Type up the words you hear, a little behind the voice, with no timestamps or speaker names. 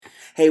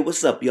Hey,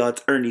 what's up, y'all?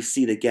 It's Ernie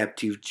C, the Gap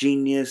Tooth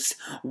Genius.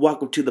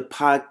 Welcome to the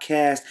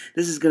podcast.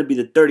 This is going to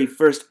be the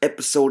 31st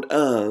episode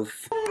of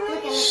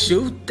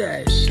Shoot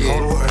that shit.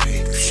 Don't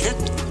worry. Shit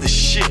the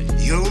shit.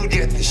 You'll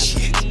get the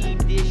shit.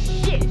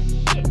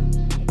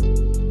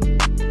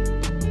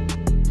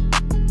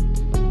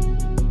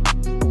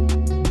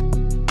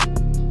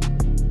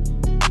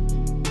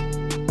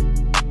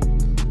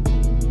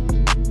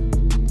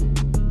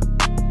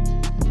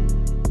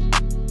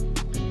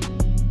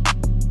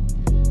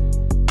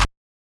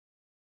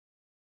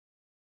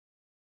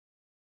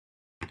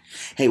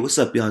 Hey, what's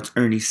up, y'all? It's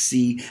Ernie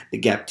C, the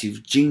Gap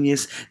Tooth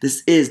Genius.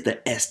 This is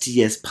the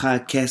STS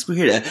podcast. We're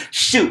here to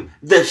shoot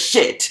the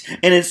shit.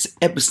 And it's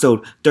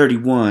episode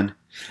 31.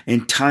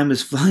 And time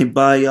is flying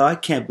by, y'all. I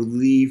can't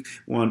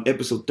believe we're on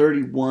episode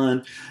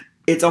 31.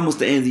 It's almost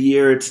the end of the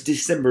year. It's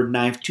December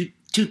 9th,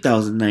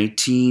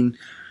 2019.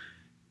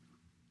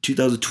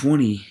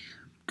 2020.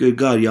 Good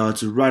God, y'all.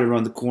 It's right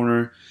around the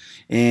corner.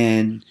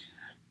 And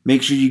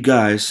make sure you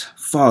guys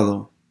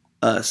follow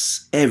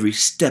us every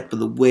step of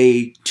the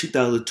way,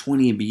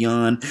 2020 and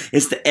beyond.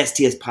 It's the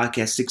STS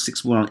Podcast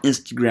 661 on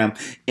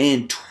Instagram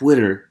and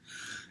Twitter.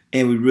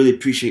 And we really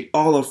appreciate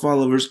all our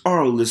followers,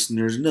 our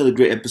listeners. Another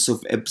great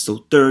episode for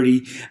episode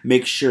 30.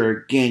 Make sure,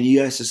 again, you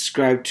guys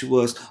subscribe to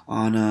us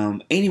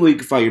on any way you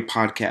can find your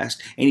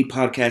podcast. Any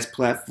podcast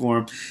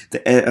platform.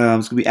 It's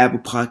going to be Apple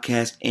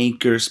Podcast,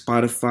 Anchor,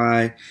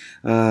 Spotify.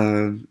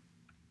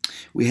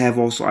 We have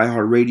also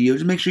iHeartRadio.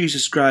 Just make sure you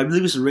subscribe.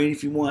 Leave us a rating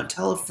if you want.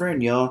 Tell a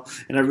friend, y'all.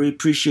 And I really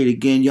appreciate,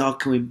 again, y'all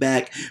coming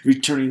back,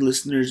 returning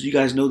listeners. You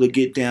guys know the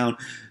Get Down.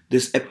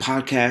 This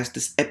podcast,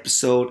 this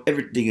episode,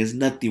 everything is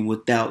nothing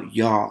without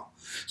y'all.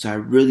 So I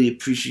really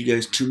appreciate you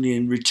guys tuning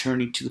in,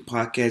 returning to the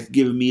podcast,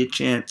 giving me a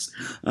chance.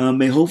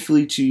 And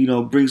hopefully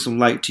to, bring some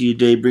light to your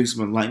day, bring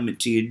some enlightenment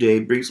to your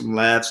day, bring some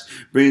laughs,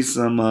 bring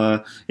some,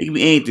 it can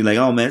be anything. Like,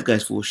 oh man, this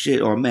guy's full of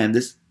shit. Or man,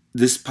 this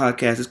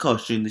podcast is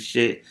called Shooting the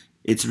Shit.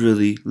 It's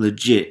really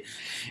legit.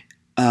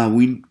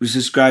 We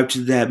subscribe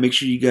to that. Make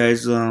sure you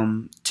guys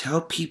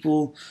tell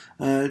people,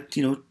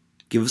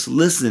 give us a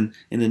listen.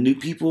 And the new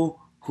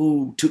people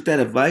who took that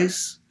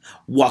advice,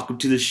 welcome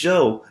to the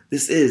show.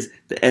 This is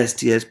the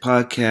STS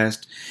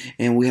Podcast,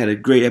 and we had a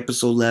great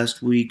episode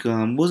last week.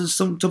 Wasn't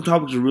some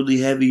topics were really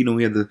heavy.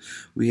 We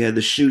had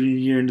the shooting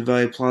here in the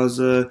Valley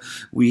Plaza.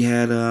 We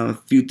had a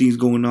few things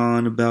going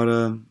on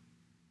about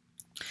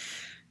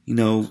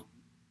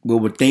what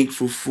we're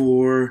thankful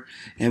for,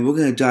 and we're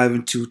going to dive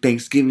into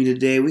Thanksgiving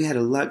today. We had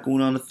a lot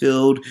going on in the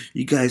field.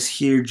 You guys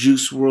hear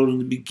Juice WRLD in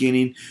the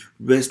beginning.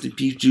 Rest in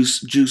peace,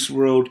 Juice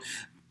WRLD.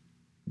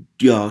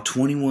 Y'all,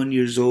 21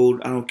 years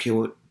old. I don't care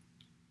what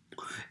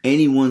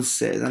anyone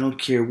says. I don't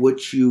care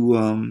what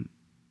you,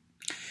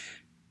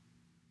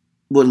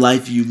 what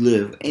life you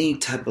live. Any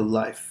type of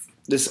life.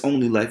 This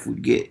only life we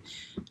get.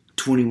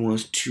 21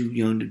 is too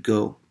young to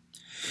go.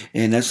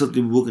 And that's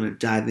something we're going to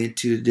dive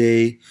into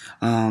today.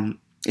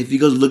 If you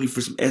guys are looking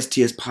for some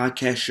STS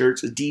podcast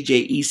shirts,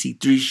 DJ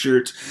EC3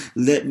 shirts,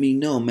 let me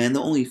know, man.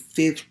 They're only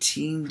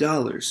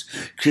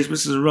 $15.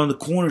 Christmas is around the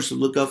corner, so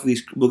look out for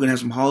these. We're going to have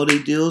some holiday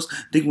deals.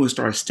 I think we're going to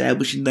start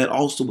establishing that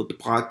also with the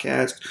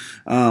podcast.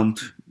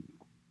 DJ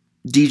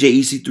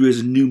EC3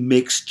 is a new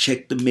mix.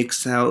 Check the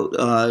mix out.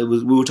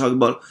 We were talking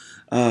about,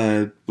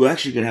 we're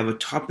actually going to have a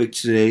topic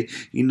today.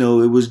 It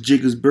was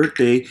Jigga's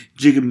birthday.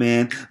 Jigga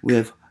Man. We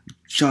have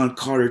Sean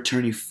Carter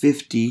turning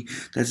 50.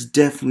 That's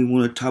definitely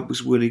one of the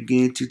topics we're going to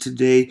get into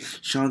today.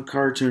 Sean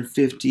Carter turned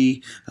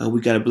 50. We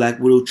got a Black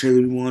Widow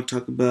trailer we want to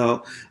talk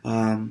about.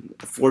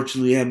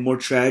 Unfortunately, we have more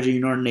tragedy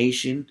in our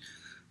nation,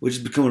 which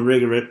has become a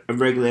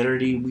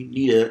regularity. We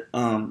need to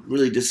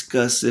really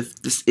discuss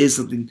if this is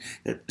something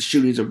that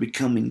shootings are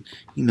becoming,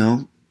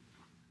 a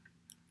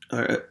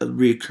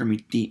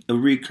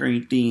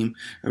recurring theme,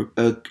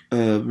 a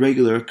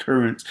regular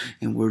occurrence,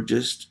 and we're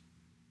just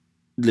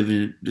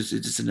living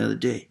just another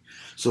day.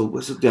 So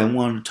what's something I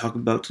wanted to talk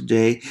about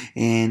today,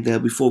 and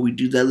before we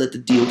do that, let the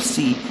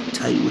DOC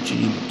tell you what you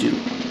need to do.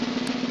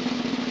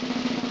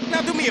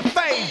 Now do me a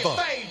favor.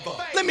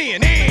 Let me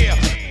in here.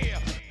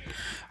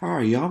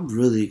 Alright, y'all, I'm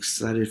really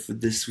excited for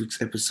this week's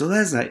episode,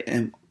 as I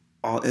am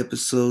all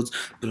episodes,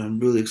 but I'm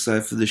really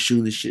excited for the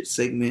Shooting the Shit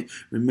segment.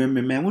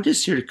 Remember, man, we're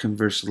just here to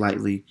converse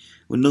lightly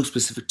with no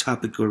specific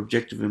topic or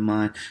objective in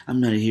mind. I'm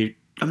not here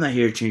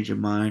to change your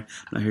mind.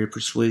 I'm not here to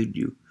persuade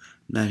you.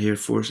 Not here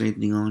to force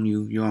anything on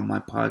you. You're on my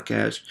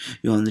podcast.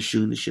 You're on the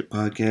Shooting the Shit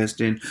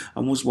podcast. And I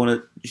almost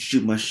want to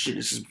shoot my shit.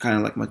 This is kind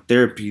of like my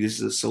therapy. This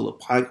is a solo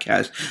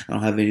podcast. I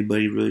don't have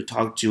anybody to really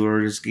talk to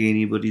or just get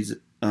anybody's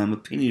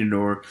opinion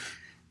or,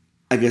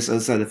 I guess,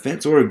 outside the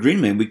fence or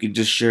agreement. We could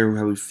just share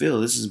how we feel.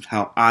 This is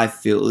how I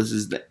feel. This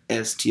is the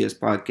STS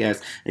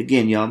podcast.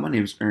 Again, y'all, my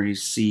name is Ernie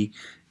C,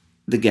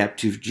 the Gap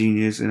Tooth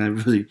Genius. And I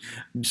really,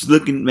 just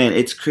looking, man,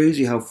 it's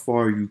crazy how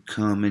far you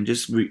come. And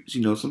just,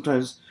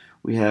 sometimes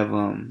we have,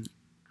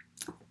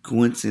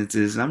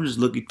 coincidences. I'm just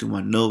looking through my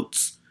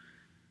notes,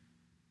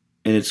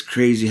 And it's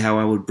crazy how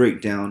I would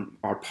break down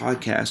our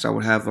podcast. I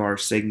would have our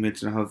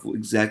segments and have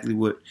exactly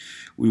what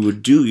we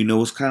would do.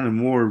 It's kind of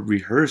more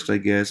rehearsed, I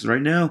guess,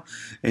 right now.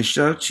 And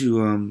shout out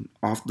to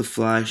Off the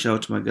Fly. Shout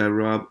out to my guy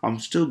Rob. I'm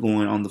still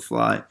going on the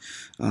fly.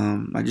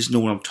 I just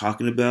know what I'm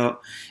talking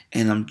about,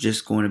 and I'm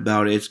just going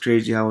about it. It's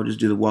crazy how I just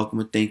do the welcome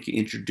and thank you,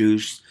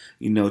 introduce,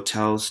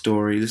 tell a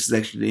story. This is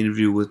actually the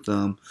interview with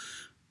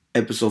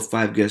episode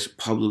 5 guest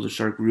Pablo the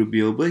Shark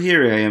Rubio. But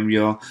here I am,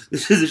 y'all.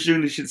 This is a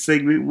Shooting the Shit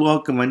segment.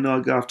 Welcome. I know I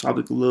got off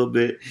topic a little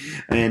bit,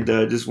 and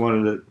just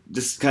wanted to,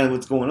 just kind of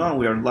what's going on.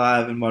 We are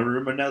live in my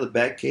room right now, the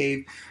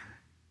Batcave.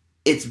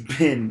 It's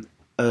been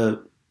a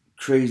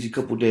crazy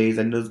couple days.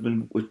 I know it's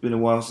been a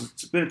while since,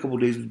 it's been a couple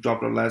days we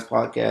dropped our last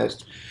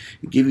podcast.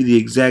 I'll give you the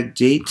exact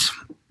date.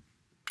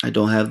 I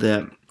don't have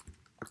that.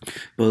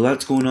 But a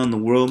lot's going on in the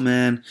world,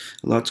 man.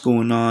 A lot's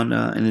going on,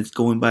 and it's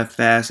going by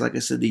fast. Like I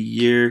said, the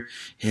year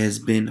has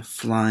been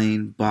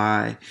flying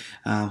by.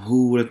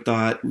 Who would have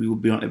thought we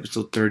would be on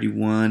episode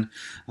 31?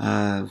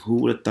 Who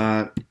would have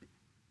thought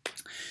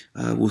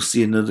we'll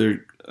see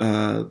another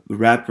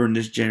rapper in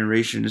this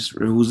generation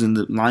who's in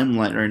the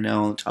limelight right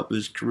now on top of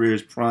his career,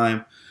 his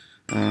prime.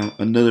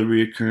 Another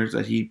reoccurrence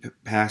that he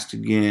passed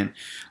again.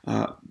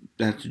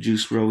 That's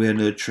Juice WRLD. We had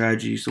another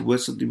tragedy. So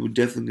what's something we're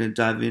definitely going to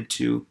dive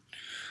into?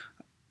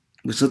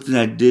 But something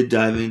I did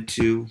dive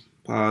into,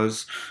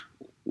 was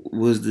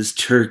this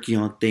turkey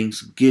on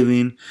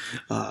Thanksgiving.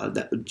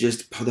 That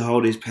just the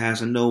holidays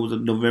passed. I know it was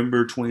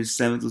November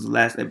 27th was the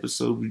last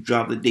episode we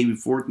dropped the day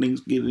before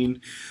Thanksgiving.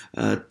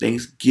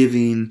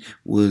 Thanksgiving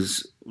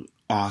was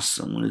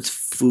awesome when it's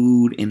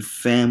food and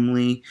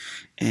family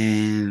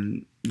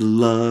and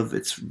love.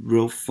 It's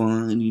real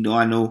fun.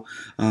 I know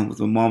with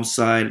my mom's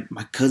side,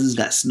 my cousins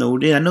got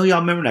snowed in. I know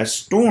y'all remember that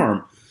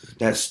storm.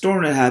 That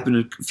storm that happened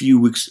a few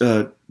weeks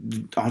on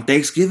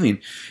Thanksgiving.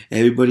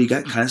 Everybody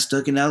got kind of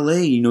stuck in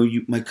LA.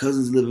 My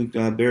cousins live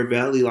in Bear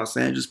Valley, Los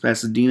Angeles,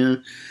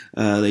 Pasadena.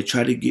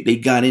 They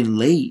got in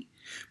late,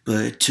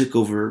 but it took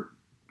over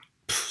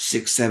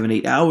 6, 7,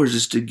 8 hours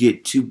just to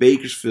get to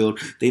Bakersfield.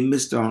 They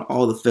missed on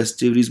all the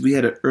festivities. We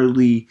had an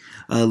early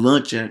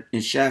lunch in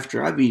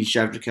Shafter. I've been in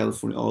Shafter,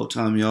 California all the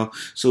time, y'all.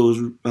 So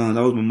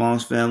that was my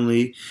mom's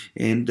family,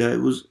 and it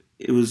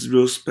was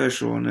real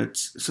special. And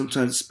it's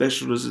sometimes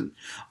special doesn't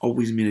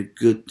always mean a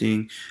good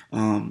thing.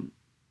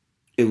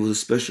 It was a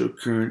special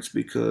occurrence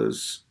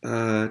because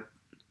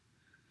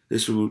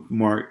this will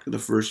mark the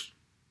first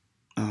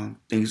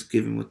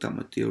Thanksgiving without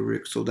my Theo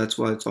Rick. So that's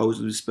why it's always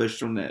going to be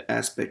special in that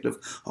aspect of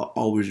I'll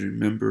always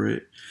remember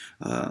it,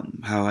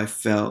 how I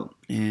felt.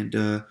 And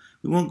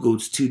we won't go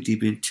too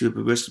deep into it,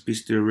 but rest in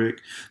peace, Theo Rick.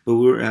 But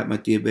we were at my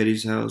Tia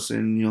Betty's house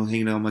and,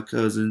 hanging out with my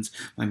cousins.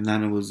 My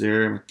Nana was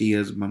there, my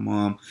tias, my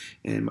mom,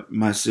 and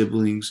my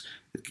siblings.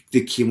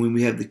 The kid, when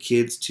we have the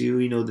kids too,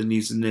 the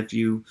niece and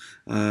nephew,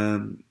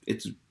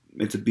 it's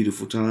a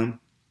beautiful time.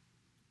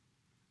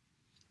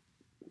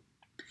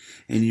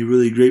 And you're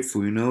really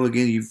grateful,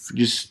 Again,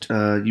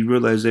 you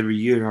realize every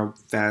year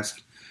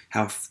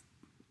how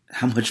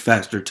much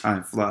faster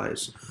time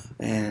flies,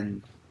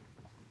 and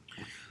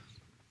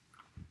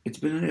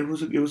it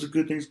was a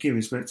good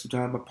Thanksgiving. Spent some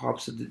time with my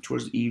pops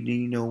towards the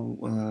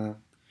evening,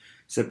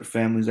 separate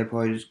families.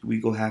 We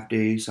go half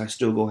days. I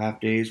still go half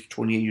days.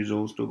 28 years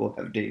old, still go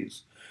half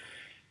days.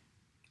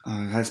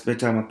 I spent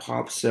time with my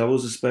pops. That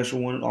was a special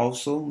one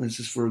also. This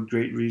is for a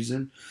great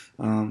reason.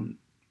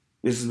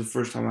 This is the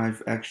first time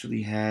I've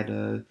actually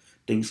had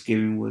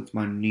Thanksgiving with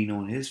my Nino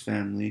and his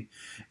family,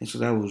 and so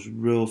that was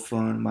real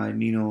fun. My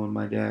Nino and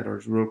my dad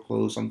are real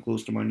close. I'm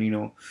close to my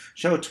Nino.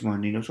 Shout out to my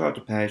Nino. Shout out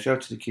to Pat. Shout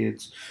out to the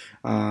kids.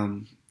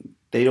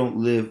 They don't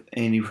live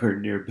anywhere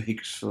near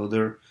Bakersfield.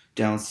 They're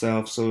down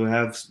south, so I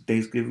have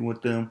Thanksgiving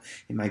with them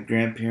and my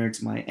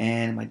grandparents, my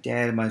aunt, my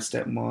dad, and my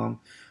stepmom.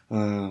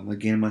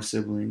 Again, my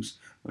siblings.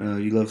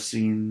 You love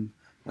seeing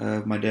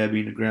my dad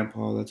being a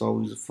grandpa. That's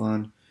always a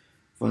fun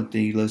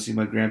thing. You love seeing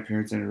my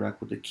grandparents interact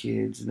with the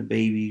kids and the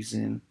babies,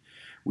 and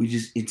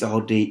it's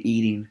all day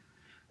eating.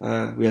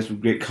 We had some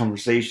great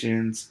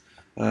conversations.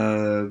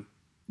 One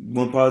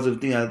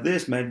positive thing out of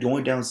this, man,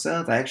 going down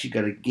south, I actually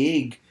got a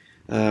gig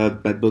I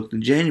booked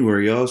in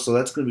January, y'all, so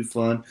that's going to be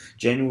fun.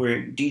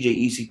 January,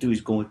 DJ EC3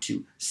 is going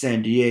to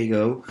San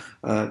Diego.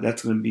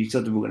 That's going to be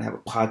something we're going to have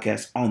a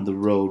podcast on the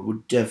road.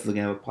 We're definitely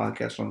going to have a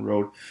podcast on the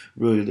road.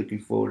 Really looking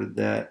forward to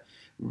that.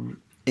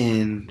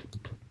 And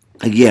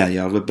yeah,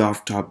 y'all, we're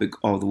off topic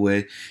all the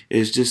way.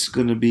 It's just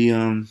gonna be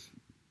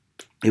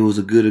it was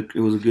a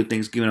good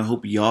Thanksgiving. I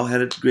hope y'all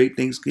had a great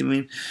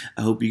Thanksgiving.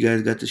 I hope you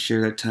guys got to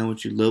share that time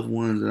with your loved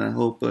ones, and I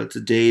hope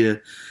today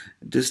to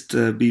just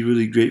be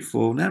really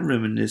grateful, not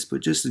reminisce,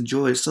 but just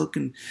enjoy, soak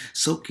in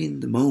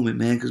the moment,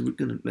 man. Because we're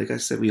gonna, like I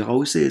said, we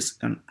always say this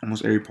on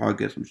almost every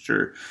podcast, I'm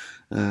sure.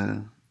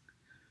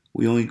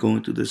 We only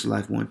going through this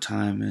life one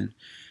time, and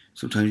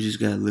sometimes you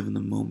just gotta live in the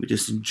moment.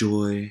 Just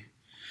enjoy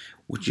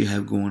what you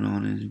have going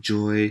on and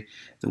enjoy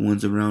the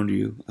ones around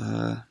you.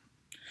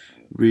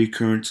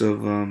 Recurrence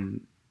of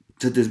something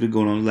that's been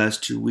going on the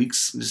last 2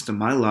 weeks just in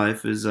my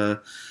life is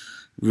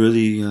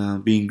really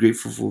being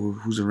grateful for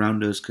who's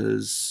around us,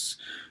 because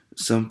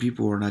some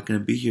people are not going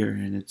to be here,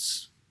 and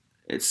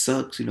it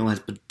sucks,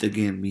 But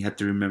again, we have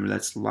to remember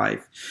that's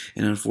life,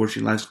 and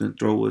unfortunately, life's going to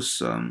throw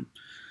us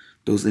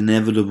those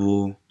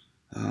inevitable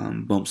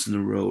bumps in the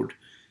road.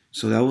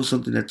 So that was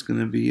something that's going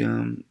to be,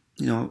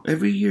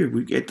 every year.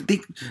 I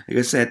think, like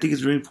I said, I think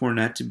it's very important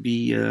not to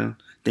be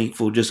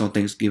thankful just on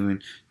Thanksgiving.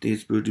 I think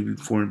it's really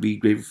important to be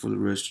grateful for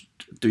the rest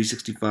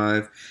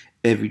 365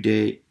 every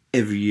day,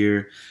 every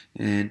year.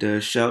 And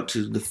shout out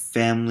to the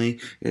family.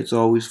 It's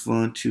always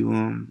fun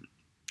to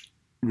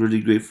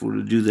really grateful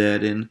to do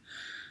that, and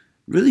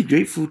really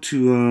grateful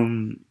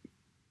to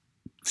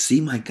see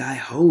my guy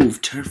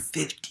Hove turn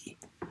 50.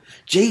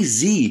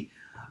 Jay-Z,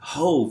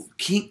 Hove,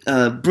 King,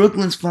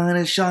 Brooklyn's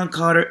finest, Sean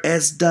Carter,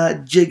 S.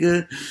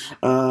 Jigga,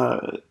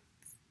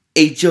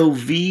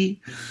 HOV,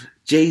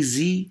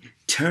 Jay-Z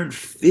turned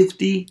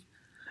 50.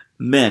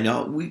 Man,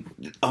 y'all,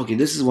 okay,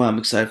 this is why I'm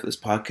excited for this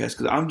podcast,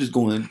 because I'm just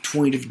going in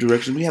 20 different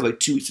directions. We have like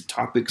 2 weeks of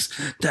topics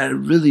that I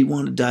really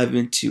want to dive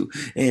into.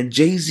 And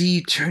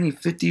Jay-Z turning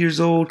 50 years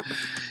old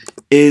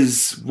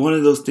is one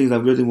of those things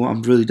I'm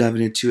really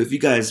diving into. If you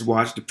guys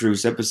watched the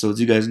previous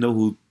episodes, you guys know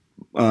who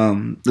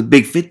the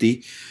Big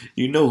 50,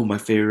 you know who my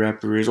favorite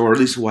rapper is, or at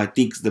least who I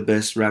think is the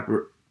best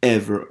rapper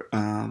ever.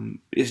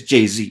 It's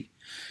Jay-Z.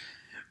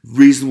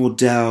 Reasonable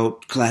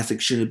Doubt, classic,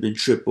 should have been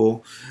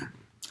triple.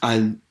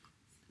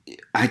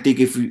 I think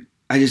if we,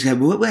 I just have,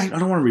 I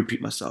don't want to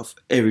repeat myself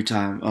every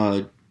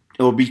time,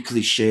 or be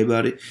cliche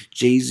about it.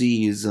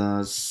 Jay-Z is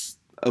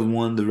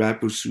one of the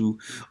rappers who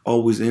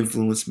always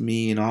influenced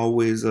me, and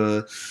always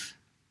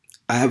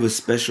I have a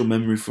special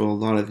memory for a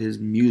lot of his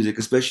music,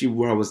 especially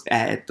where I was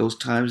at those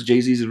times.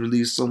 Jay-Z's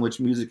released so much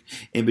music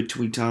in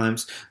between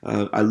times.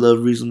 I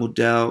love Reasonable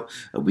Doubt.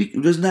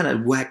 There's not a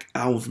whack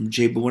album from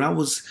Jay, but when I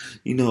was,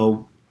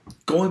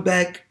 going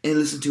back and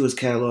listening to his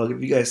catalog,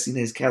 if you guys seen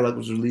his catalog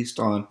was released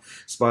on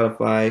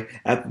Spotify,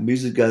 Apple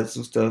Music got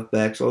some stuff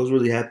back, so I was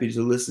really happy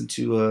to listen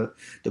to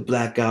the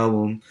Black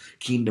Album,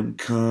 Kingdom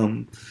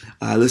Come.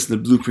 I listened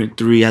to Blueprint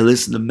 3. I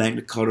listened to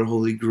Magna Carta,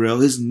 Holy Grail.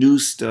 His new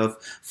stuff,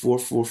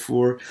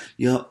 444.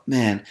 Yup,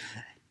 man.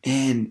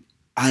 And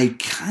I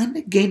kind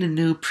of gained a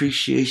new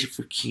appreciation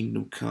for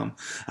Kingdom Come.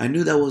 I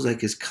knew that was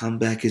like his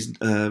comeback, his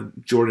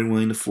Jordan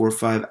Wayne the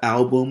 4-5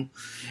 album.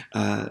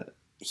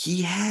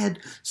 He had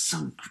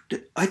some,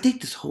 I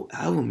think this whole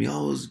album,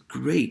 y'all, was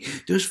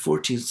great. There's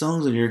 14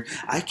 songs in here.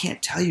 I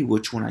can't tell you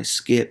which one I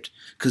skipped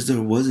because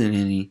there wasn't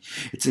any.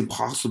 It's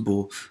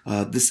impossible.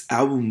 This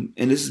album,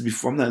 and this is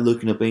before, I'm not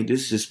looking up anything,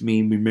 this is just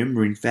me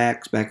remembering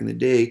facts back in the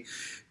day.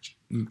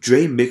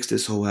 Dre mixed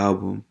this whole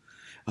album.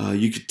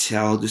 You could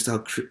tell just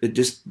how,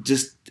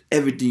 just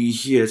everything you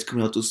hear that's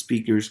coming out those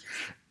speakers.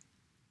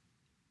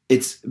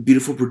 It's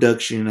beautiful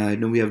production. I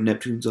know we have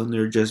Neptunes on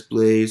there, Just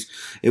Blaze.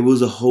 It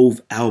was a Hove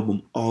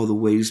album all the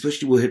way,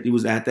 especially what he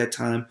was at that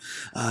time.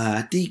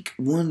 I think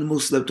one of the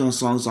most slept on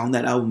songs on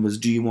that album was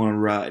Do You Want to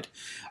Ride?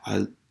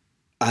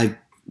 I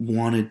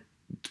wanted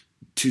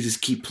to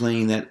just keep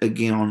playing that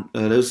again on,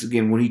 that was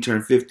again when he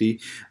turned 50.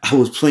 I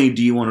was playing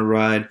Do You Want to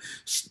Ride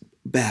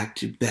back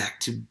to back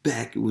to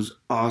back. It was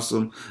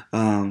awesome.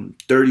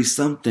 30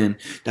 something.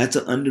 That's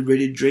an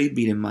underrated Dre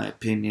beat in my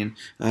opinion.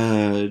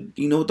 The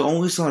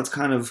only song that's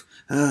kind of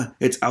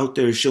it's out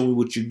there, show me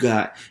what you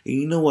got. And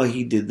you know why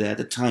he did that? At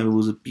the time it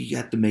was he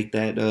had to make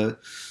that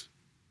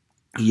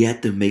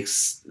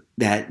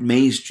that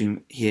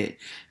mainstream hit,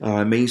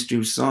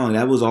 mainstream song.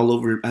 That was all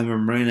over. I remember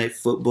Monday Night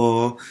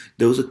Football.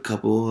 There was a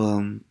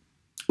couple.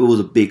 It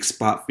was a big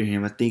spot for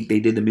him. I think they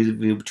did the music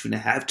video between the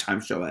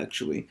halftime show,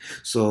 actually.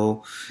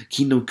 So,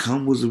 Kingdom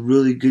Come was a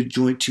really good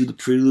joint too. The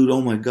Prelude, oh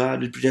my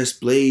God, the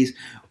Just Blaze,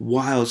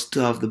 wild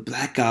stuff. The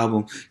Black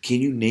Album. Can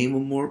you name a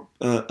more?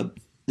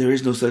 There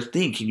is no such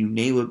thing. Can you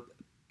name a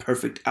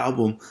perfect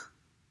album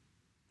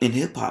in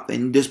hip hop?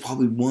 And there's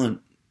probably one,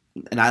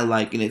 and I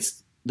like, and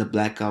it's the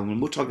Black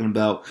Album. We're talking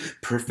about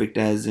perfect,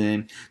 as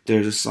in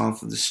there's a song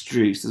for the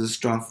streets, there's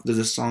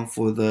a song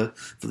for the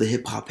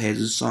hip hop heads,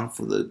 there's a song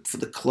for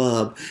the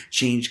club,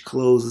 Change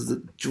Clothes is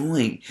the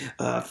joint,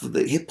 for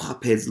the hip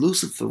hop heads,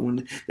 Lucifer.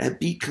 When that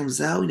beat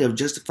comes out,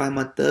 Justify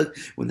My Thug.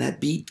 When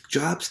that beat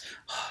drops,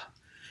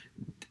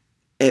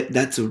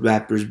 that's a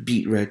rapper's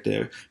beat right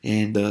there.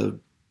 And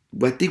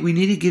I think we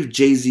need to give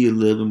Jay-Z a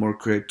little bit more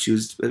credit too.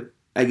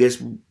 I guess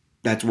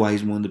that's why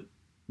he's one of the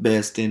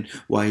best, and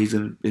why he's,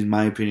 in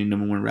my opinion, the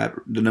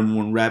number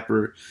one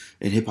rapper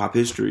in hip hop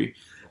history.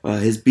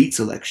 His beat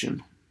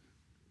selection.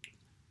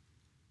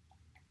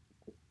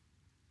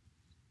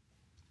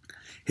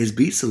 His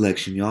beat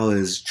selection, y'all,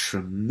 is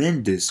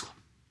tremendous.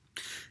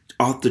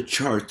 Off the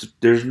charts.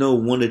 There's no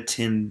 1 to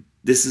 10.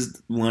 This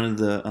is one of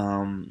the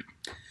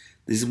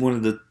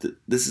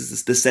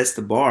this sets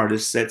the bar.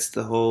 This sets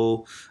the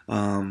whole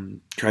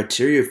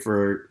criteria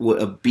for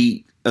what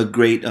a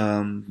great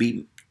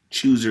beat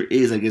chooser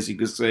is, I guess you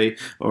could say,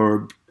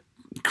 or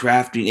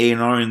crafting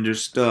A&R in their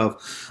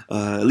stuff.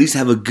 At least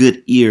have a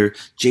good ear.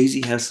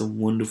 Jay-Z has some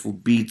wonderful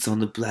beats on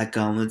the Black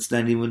Album. It's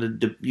not even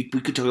we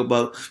could talk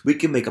about. We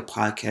can make a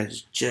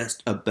podcast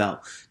just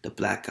about the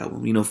Black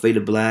Album. You know, Fade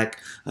to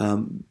Black.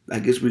 I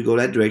guess we go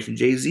that direction.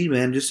 Jay-Z,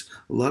 man, just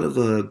a lot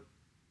of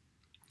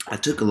I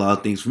took a lot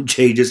of things from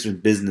Jay just in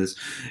business.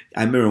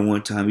 I remember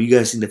one time, you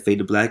guys seen the Fade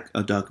to Black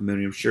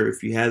documentary, I'm sure.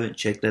 If you haven't,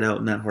 check that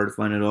out. Not hard to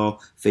find at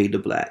all. Fade to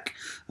Black.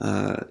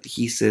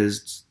 He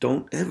says,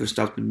 don't ever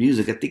stop the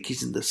music. I think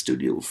he's in the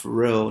studio with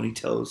Pharrell, and he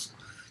tells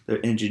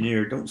their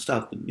engineer, don't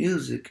stop the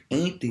music.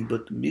 Anything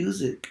but the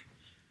music.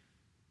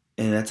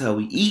 And that's how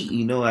we eat,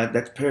 you know.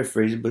 That's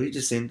paraphrasing, but he's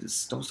just saying,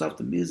 "Don't stop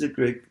the music,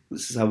 Rick.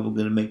 This is how we're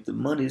gonna make the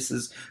money. This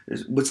is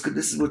what's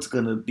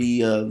gonna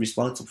be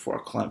responsible for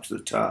our climb to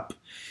the top."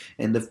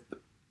 And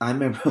I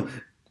remember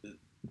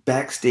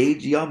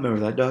backstage. Y'all remember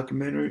that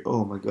documentary?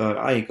 Oh my God,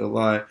 I ain't gonna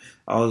lie.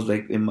 I was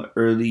like in my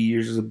early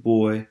years as a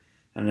boy,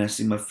 and I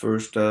see my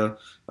first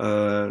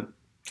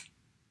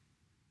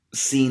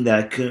scene that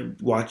I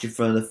couldn't watch in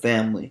front of the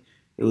family.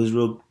 It was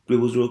real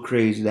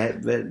crazy.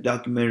 That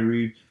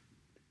documentary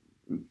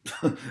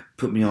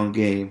put me on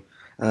game.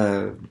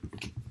 The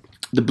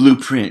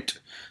Blueprint.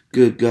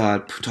 Good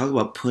God. Talk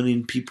about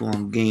putting people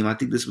on game. I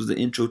think this was the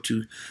intro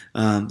to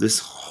this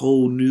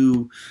whole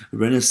new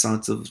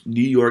renaissance of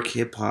New York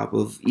hip-hop,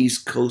 of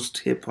East Coast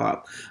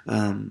hip-hop.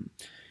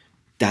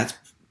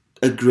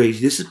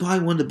 This is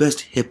probably one of the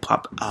best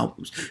hip-hop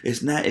albums.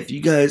 It's not, if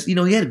you guys, you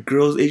know, he had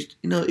girls, you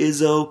know,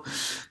 Izzo,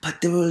 but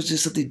there was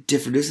just something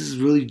different. This is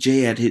really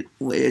Jay at his,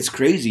 it's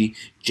crazy,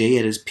 Jay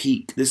at his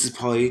peak. This is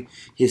probably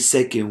his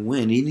second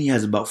win. He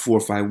has about 4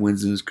 or 5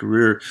 wins in his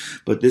career,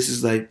 but this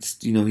is like,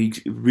 you know, he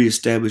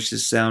reestablished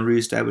his sound,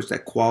 reestablished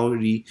that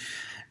quality,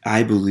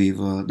 I believe.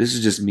 This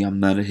is just me. I'm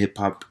not a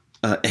hip-hop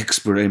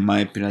expert, in my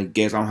opinion. I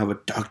guess I don't have a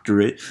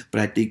doctorate,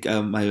 but I think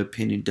my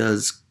opinion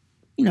does,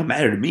 you know,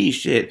 matter to me.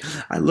 Shit,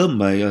 I love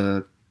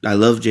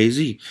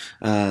Jay-Z.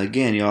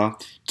 Again, y'all,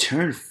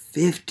 turned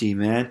 50,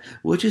 man,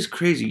 which is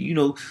crazy, you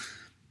know.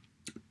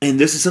 And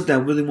this is something I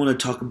really want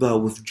to talk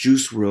about with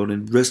Juice WRLD,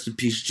 and rest in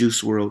peace,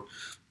 Juice WRLD.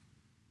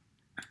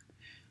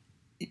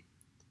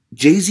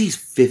 Jay-Z's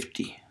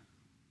 50,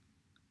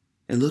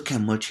 and look how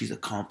much he's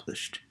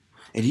accomplished.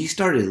 And he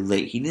started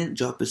late. He didn't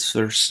drop his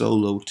first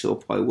solo till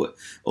probably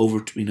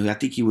I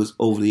think he was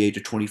over the age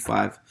of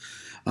 25.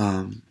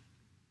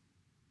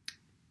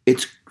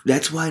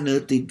 That's why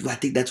another thing. I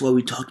think that's why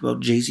we talked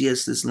about Jay-Z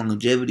has this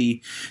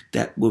longevity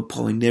that will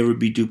probably never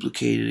be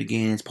duplicated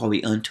again. It's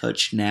probably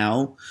untouched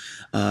now.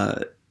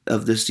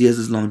 Of this, he has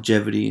this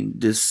longevity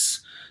and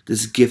this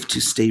gift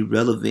to stay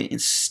relevant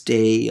and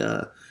stay.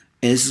 And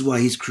this is why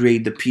he's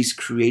created the piece,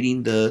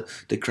 creating the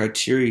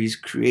criteria. He's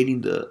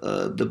creating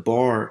the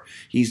bar.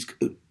 He's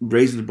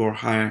raising the bar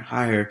higher and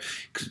higher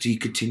because he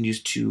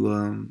continues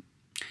to.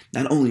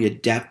 Not only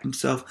adapt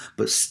himself,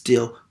 but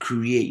still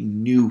create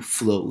new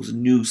flows,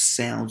 new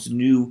sounds,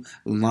 new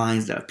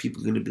lines that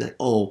people are going to be like,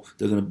 oh,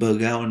 they're going to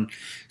bug out and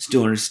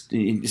still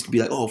understand, and just be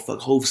like, oh,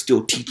 fuck, Hove's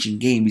still teaching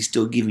game. He's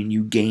still giving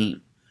you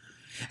game.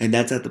 And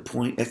that's at the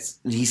point,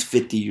 he's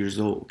 50 years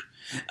old.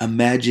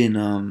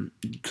 Imagine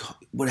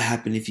what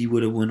happened if he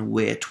would have went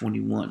away at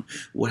 21.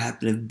 What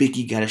happened if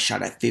Biggie got a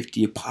shot at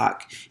 50 or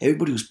Pac?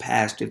 Everybody was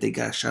passed if they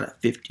got a shot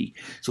at 50.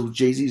 So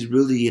Jay-Z's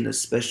really in a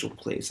special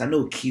place. I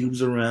know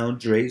Cube's around,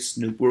 Dre,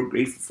 Snoop. We're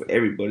grateful for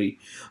everybody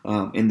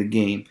in the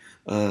game.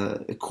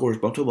 Of course,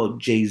 but I'm talking about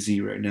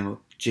Jay-Z right now.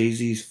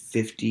 Jay-Z's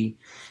 50.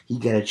 He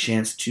got a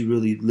chance to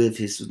really live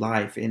his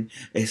life and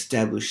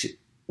establish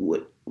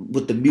what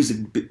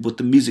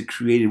the music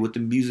created, what the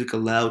music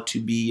allowed to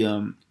be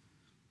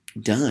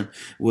done,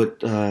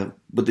 what the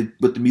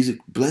music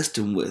blessed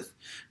him with.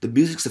 The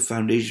music's the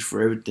foundation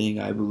for everything,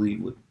 I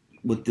believe,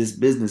 with this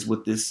business,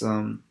 with this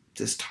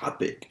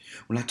topic.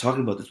 We're not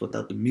talking about this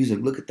without the music.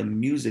 Look at the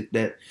music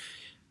that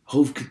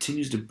Hove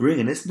continues to bring,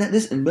 and it's not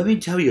this. And let me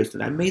tell you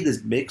that I made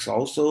this mix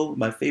also.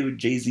 My favorite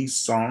Jay-Z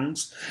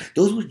songs,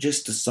 those were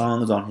just the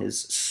songs on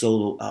his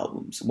solo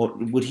albums.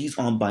 What he's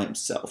on by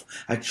himself.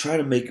 I try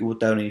to make it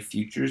without any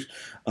features.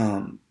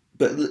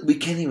 But we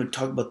can't even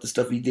talk about the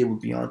stuff he did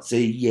with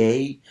Beyonce,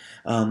 Ye,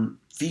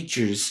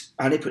 features.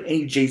 I didn't put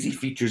any Jay-Z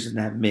features in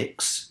that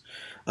mix.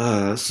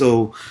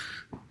 So,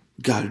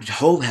 God,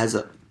 Hove has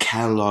a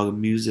catalog of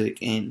music,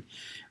 and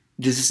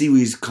just to see what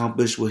he's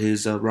accomplished with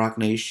his Rock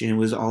Nation,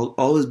 with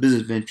all his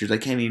business ventures. I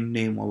can't even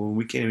name one.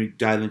 We can't even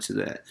dive into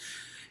that.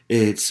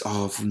 It's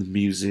all from the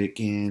music,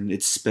 and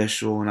it's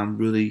special, and I'm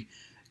really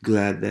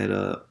glad that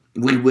I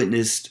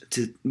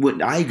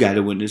got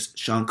to witness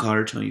Sean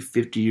Carter turning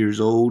 50 years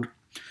old.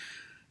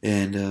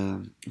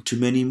 And too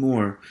many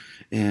more.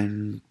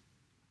 And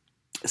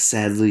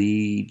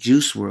sadly,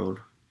 Juice WRLD.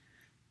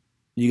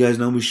 You guys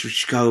know me,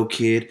 Chicago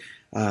kid.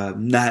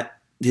 Not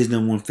his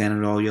number one fan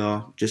at all,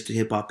 y'all. Just a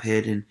hip hop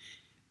head. And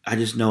I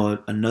just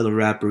know another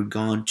rapper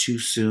gone too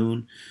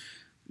soon.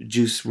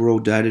 Juice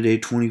WRLD died today,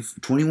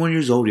 21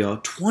 years old, y'all.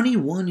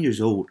 21 years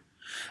old.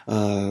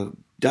 Died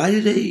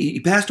today.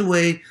 He passed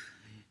away.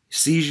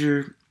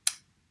 Seizure.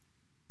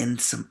 in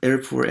some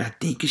airport, I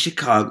think in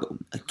Chicago.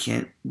 I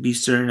can't be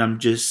certain. I'm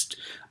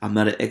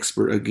not an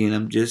expert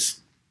again.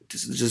 This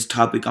is just a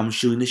topic I'm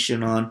shooting the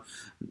shit on.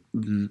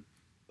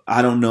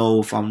 I don't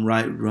know if I'm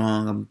right,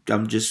 wrong.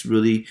 I'm just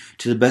really,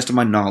 to the best of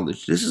my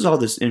knowledge. This is all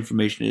this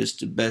information is,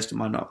 to the best of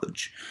my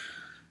knowledge.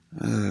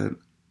 I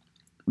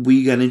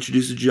got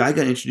introduced to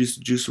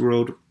Juice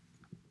WRLD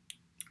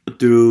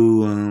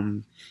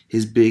through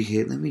his big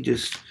hit.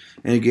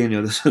 And again,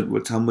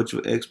 that's how much of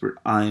an expert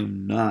I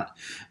am not.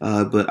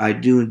 But I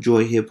do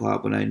enjoy hip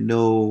hop, and I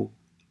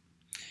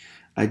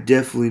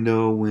definitely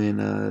know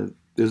when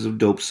there's some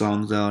dope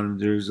songs out, and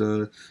there's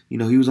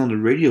he was on the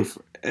radio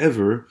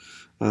forever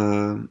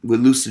with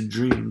Lucid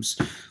Dreams.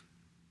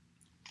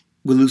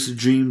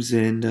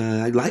 And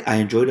I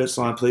enjoyed that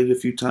song. I played it a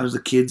few times.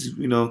 The kids,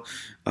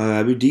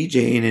 I'd be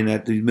DJing, and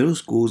at the middle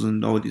schools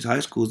and all these high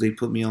schools, they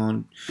put me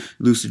on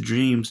Lucid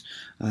Dreams.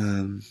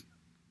 And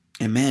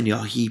man,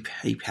 y'all, he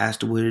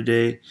passed away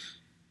today.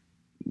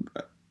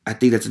 I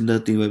think that's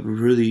another thing that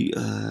really,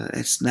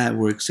 it's not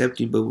we're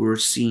accepting, but we're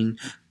seeing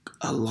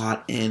a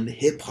lot in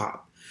hip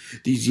hop.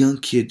 These young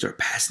kids are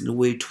passing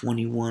away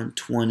 21,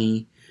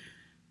 20.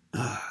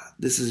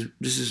 This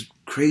is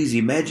crazy.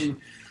 Imagine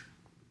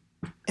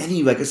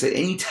like I said,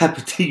 any type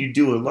of thing you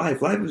do in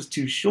life. Life is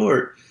too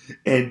short,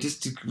 and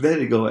just to let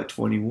it go at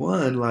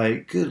 21,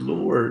 like, good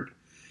Lord,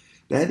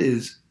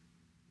 it's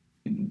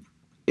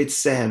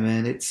sad,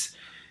 man.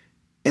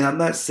 And I'm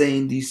not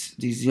saying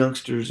these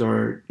youngsters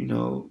are,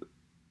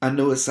 I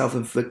know it's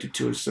self-inflicted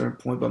to a certain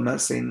point, but I'm not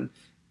saying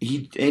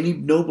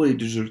nobody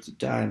deserves to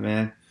die,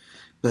 man.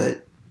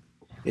 But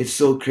it's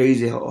so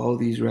crazy how all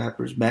these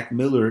rappers, Mac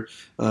Miller,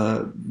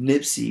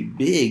 Nipsey,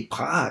 Big,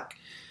 Pac,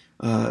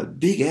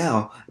 Big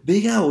Al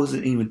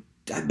wasn't even,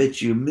 I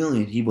bet you a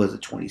million, he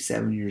wasn't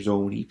 27 years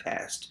old when he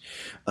passed.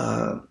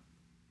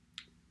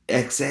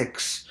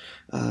 XX,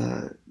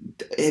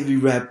 every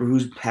rapper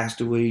who's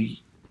passed away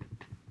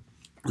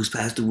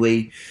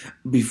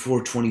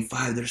before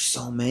 25, there's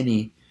so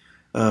many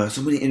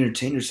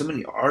entertainers, so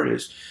many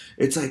artists.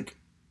 It's like,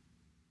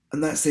 I'm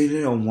not saying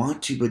they don't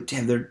want to, but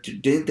damn,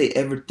 didn't they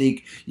ever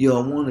think, I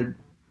want to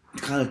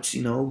kind of,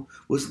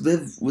 let's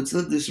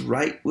live this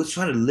right. Let's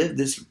try to live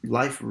this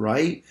life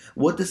right.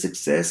 What the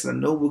success? I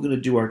know we're gonna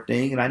do our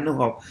thing, and I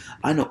know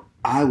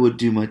I would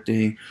do my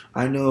thing.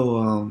 I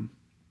know.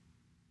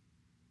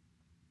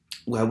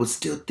 I would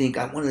still think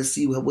I want to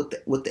see what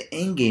the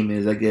end game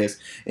is, I guess.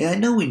 And I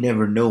know we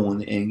never know when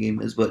the end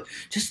game is, but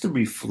just to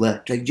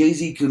reflect, like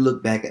Jay-Z could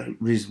look back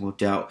at Reasonable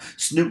Doubt,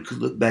 Snoop could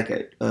look back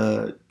at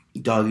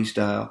Doggy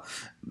Style,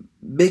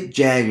 Mick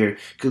Jagger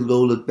could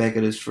go look back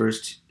at his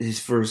first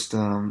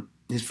album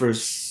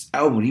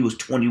when he was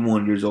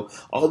 21 years old.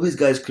 All these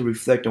guys could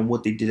reflect on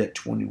what they did at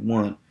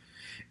 21,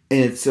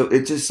 and it's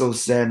just so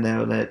sad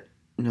now that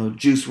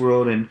Juice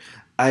WRLD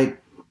and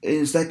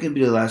it's not gonna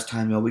be the last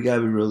time, y'all. We gotta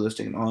be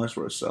realistic and honest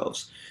with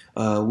ourselves.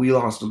 We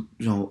lost,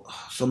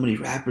 so many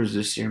rappers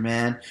this year,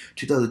 man.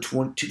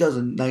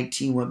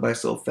 2019 went by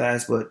so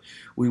fast, but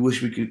we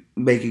wish we could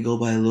make it go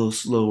by a little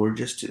slower,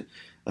 just to,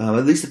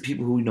 at least the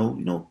people who we know,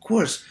 of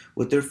course,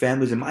 with their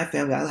families. And my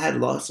family, I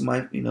had loss in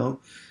with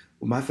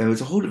my family.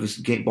 It's a whole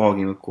different ball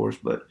game, of course,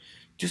 but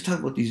just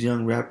talking about these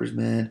young rappers,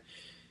 man,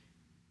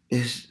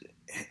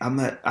 I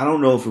don't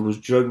know if it was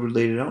drug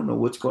related. I don't know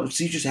what's going on.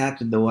 Seizures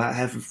happen, though. I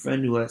have a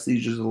friend who has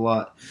seizures a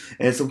lot.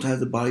 And sometimes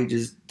the body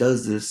just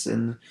does this.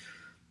 And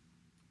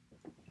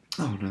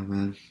I don't know,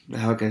 man.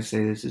 How can I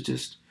say this? It's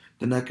just,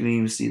 they're not going to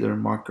even see their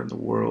marker in the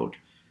world.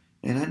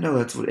 And I know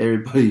that's what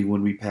everybody,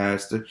 when we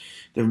pass,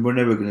 we're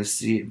never going to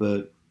see it.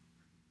 But,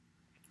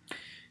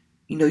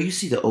 you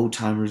see the old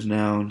timers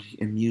now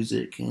in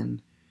music,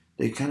 and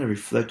they kind of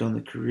reflect on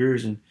their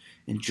careers and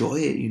enjoy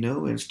it,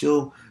 and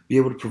still be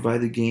able to provide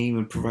the game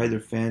and provide their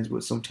fans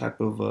with some type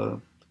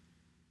of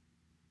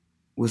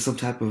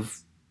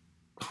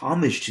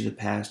homage to the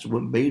past,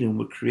 what made them,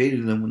 what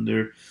created them when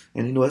they're,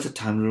 and that's a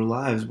time of their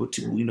lives, but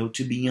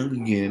to be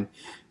young again,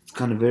 it's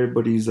kind of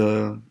everybody's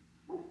I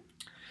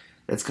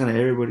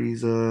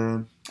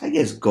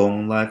guess goal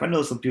in life. I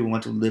know some people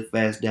want to live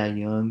fast, die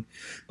young,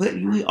 but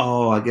we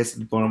all, I guess, in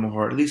the bottom of my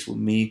heart, at least with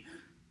me,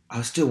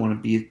 I still want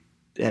to be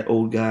that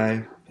old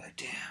guy. Like,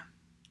 damn.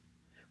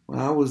 When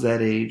I was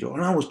that age, or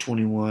when I was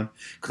 21,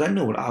 because I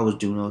know what I was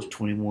doing when I was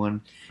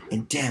 21,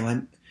 and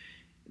damn,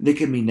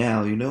 look at me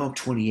now, I'm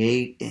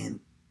 28, and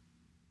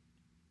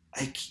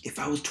if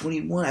I was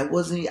 21, I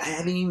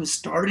haven't even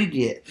started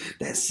yet.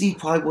 That seed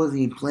probably wasn't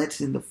even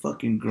planted in the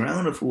fucking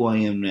ground of who I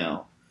am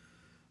now.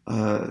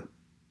 And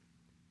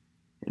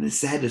it's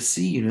sad to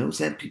see,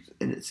 sad people,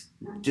 and it's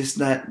just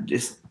not,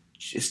 it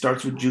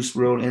starts with Juice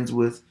WRLD, ends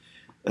with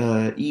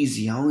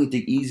Easy. I only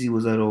think Easy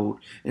was that old,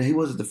 and he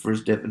wasn't the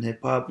first deaf in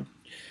hip hop.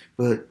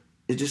 But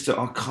it's just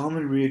a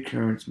common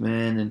reoccurrence,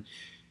 man, and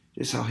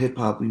just how hip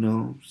hop,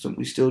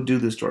 we still do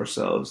this to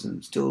ourselves,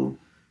 and still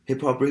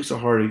hip hop breaks our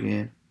heart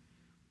again.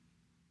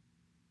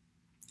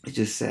 It's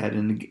just sad.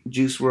 And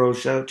Juice WRLD,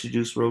 shout out to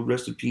Juice WRLD,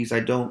 rest in peace.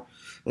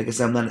 Like I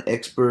said, I'm not an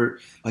expert.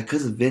 My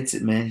cousin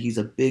Vincent, man, he's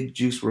a big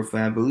Juice WRLD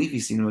fan. I believe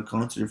he's seen him at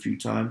concert a few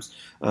times.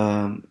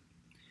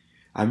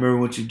 I remember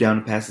when you down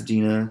to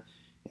Pasadena,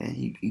 and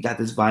he got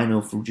this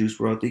vinyl from Juice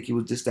WRLD. I think it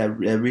was just that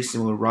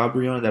recent with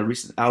Robbery on it. That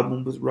recent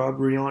album with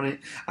Robbery on it.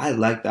 I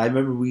liked that. I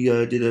remember we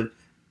did a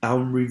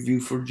album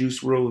review for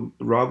Juice WRLD,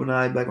 Rob and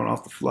I, back on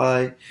Off the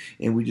Fly,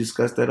 and we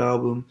discussed that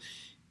album.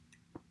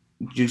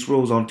 Juice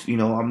WRLD was on.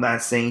 I'm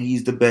not saying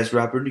he's the best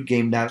rapper in the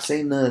game. Not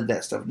saying none of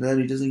that stuff.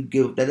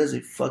 That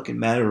doesn't fucking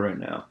matter right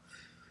now.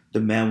 The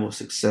man was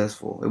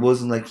successful. It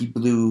wasn't like he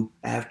blew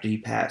after he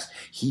passed.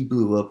 He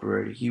blew up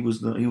already. He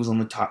was on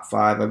the top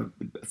 5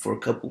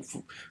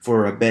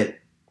 for I bet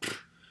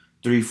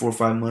 3, 4,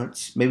 5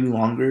 months, maybe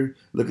longer.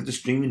 Look at the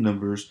streaming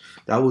numbers.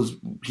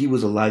 He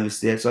was alive as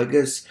that. So I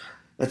guess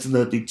that's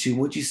another thing too.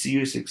 Once you see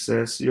your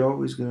success, you're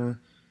always gonna,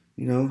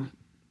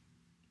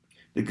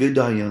 the good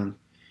die young.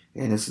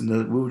 And it's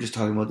another. We were just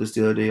talking about this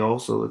the other day.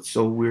 Also, it's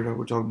so weird how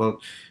we're talking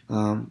about,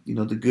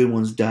 the good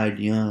ones died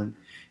young.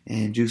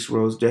 And Juice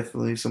WRLD is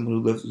definitely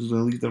someone who's going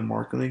to leave their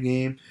mark on the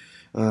game.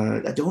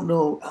 I don't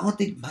know. I don't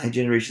think my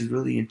generation is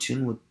really in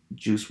tune with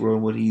Juice WRLD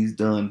and what he's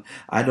done.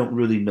 I don't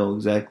really know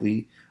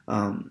exactly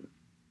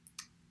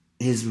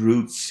his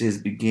roots, his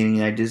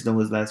beginning. I just know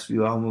his last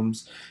few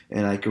albums,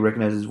 and I can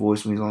recognize his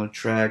voice when he's on a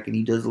track. And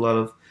he does a lot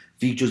of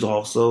features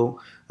also,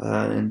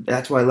 and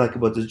that's what I like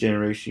about this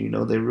generation.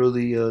 They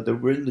really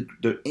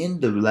they're in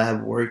the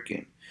lab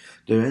working.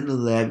 They're in the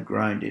lab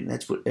grinding.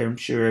 That's what I'm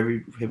sure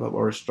every hip hop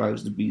artist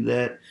strives to be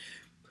that.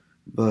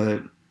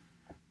 But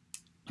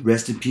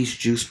rest in peace,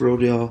 Juice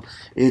WRLD, y'all.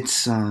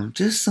 It's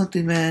just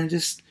something, man.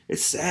 It's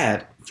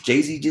sad.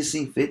 Jay-Z just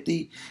seen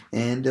 50,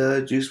 and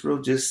Juice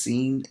WRLD just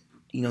seen.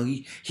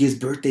 His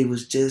birthday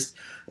was just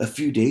a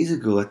few days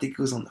ago. I think it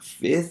was on the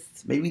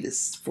 5th, maybe the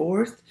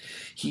 4th.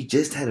 He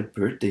just had a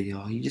birthday,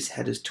 y'all. He just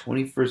had his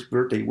 21st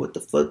birthday. What the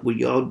fuck were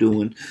y'all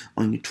doing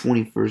on your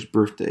 21st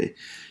birthday?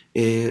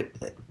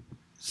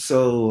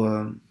 So,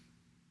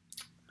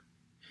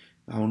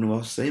 I don't know what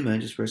else to say,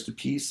 man. Just rest in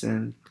peace,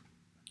 and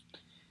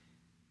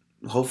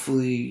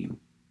hopefully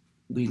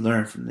we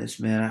learn from this,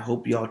 man. I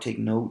hope y'all take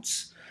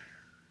notes.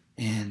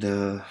 And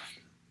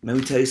let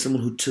me tell you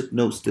someone who took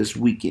notes this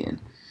weekend.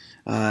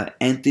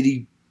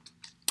 Anthony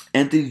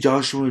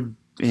Joshua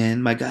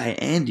and my guy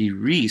Andy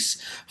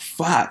Reese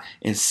fought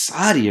in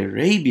Saudi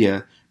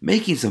Arabia,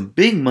 making some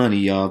big money,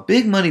 y'all.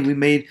 Big money we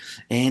made,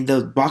 and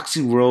the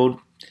boxing world.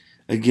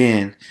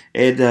 Again,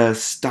 it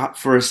stopped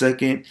for a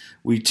second.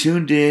 We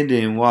tuned in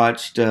and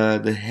watched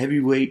the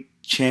heavyweight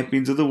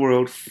champions of the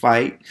world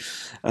fight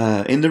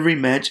in the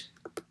rematch.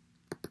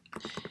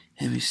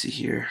 Let me see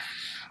here.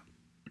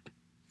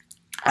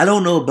 I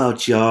don't know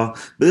about y'all,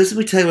 but let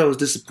me tell you what was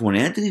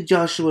disappointing. Anthony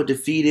Joshua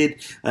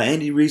defeated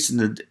Andy Reese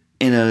in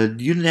a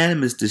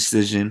unanimous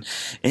decision,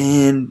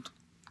 and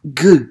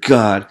good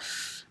God,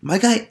 my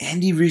guy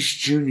Andy Reese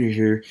Jr.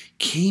 here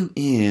came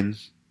in,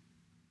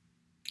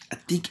 I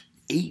think,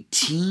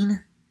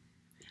 18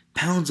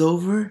 pounds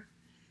over.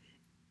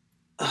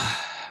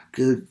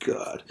 Good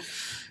God.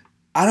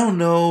 I don't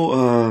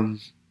know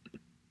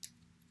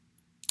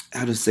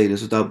how to say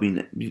this without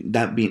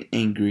being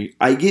angry.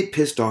 I get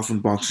pissed off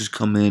when boxers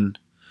come in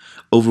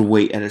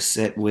overweight at a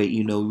set weight.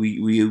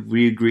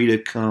 We agree to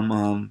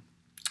come.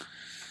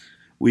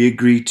 We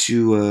agree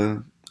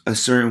to a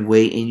certain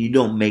weight, and you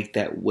don't make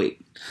that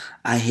weight.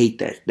 I hate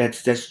that.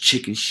 That's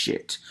chicken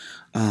shit.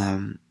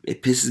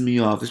 It pisses me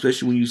off,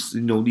 especially when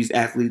you these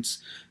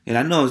athletes. And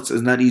I know it's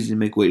not easy to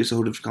make weight. It's a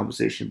whole different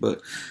conversation,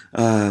 but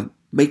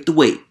make the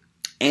weight.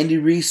 Andy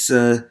Reese,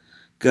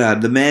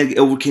 God, the man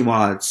overcame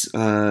odds.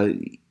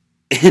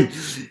 And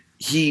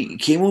he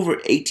came over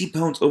 18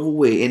 pounds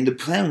overweight, and the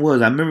plan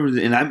was, I remember,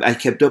 and I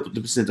kept up with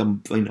him since I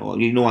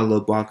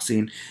love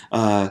boxing.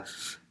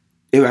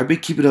 I've been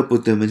keeping up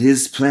with him, and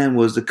his plan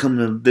was to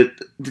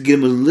get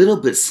him a little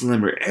bit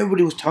slimmer.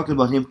 Everybody was talking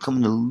about him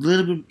coming a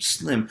little bit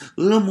slim,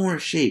 a little more in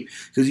shape,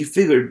 because you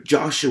figured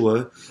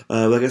Joshua,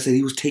 like I said,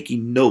 he was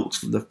taking notes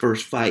from the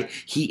first fight.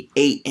 He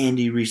ate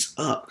Andy Reese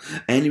up.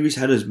 Andy Reese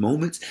had his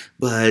moments,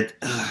 but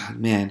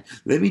man,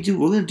 we're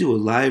gonna do a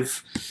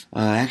live,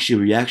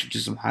 reaction to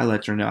some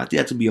highlights right now. I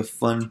think that'll be real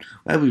fun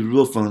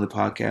on the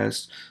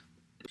podcast.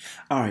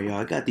 All right,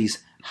 y'all, I got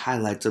these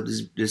highlights of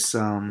this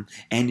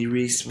Andy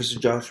Reese versus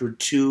Joshua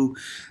 2.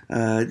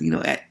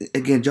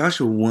 Again,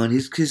 Joshua won.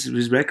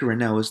 His record right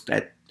now is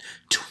at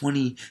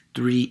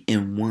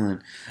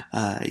 23-1.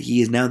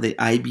 He is now the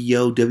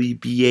IBO,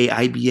 WBA,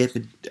 IBF,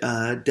 and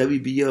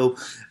WBO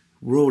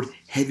World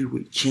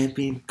Heavyweight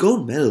Champion,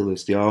 gold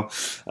medalist, y'all.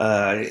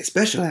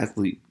 Special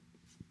athlete.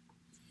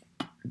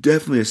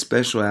 Definitely a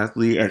special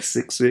athlete at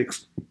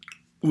 6'6",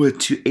 with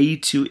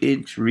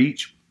 82-inch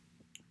reach.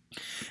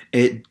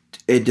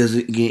 It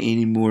doesn't get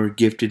any more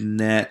gifted than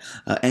that.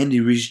 Andy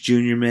Reese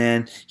Jr.,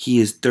 man, he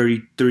is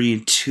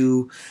 33-2.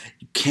 You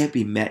can't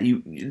be mad. I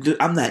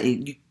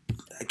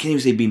can't even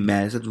say be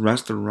mad.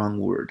 That's the wrong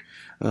word.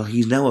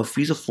 He's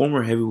a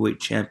former heavyweight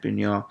champion,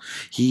 y'all.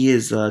 He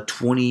is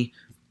 33-2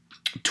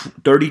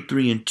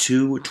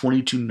 with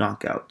 22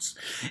 knockouts.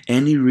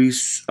 Andy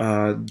Reese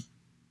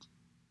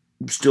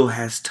still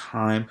has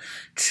time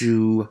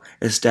to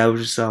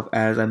establish itself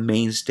as a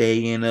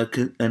mainstay and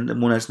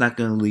one that's not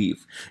going to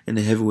leave in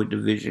the heavyweight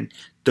division.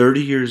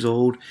 30 years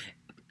old,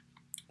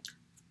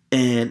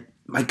 and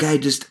my guy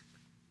just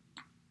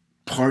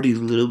partied a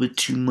little bit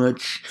too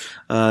much.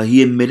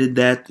 He admitted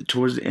that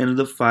towards the end of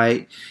the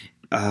fight.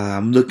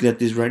 I'm looking at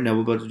this right now.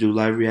 We're about to do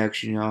live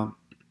reaction, y'all.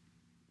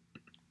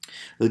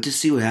 Let's just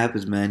see what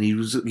happens, man. He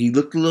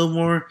looked a little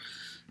more.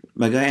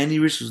 My guy Andy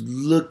Ruiz was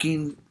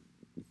looking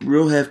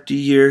real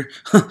hefty here.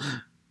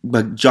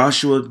 But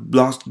Joshua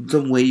lost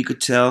some weight, you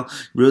could tell.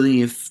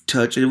 Really in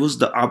touch. It was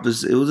the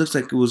opposite. It looks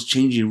like it was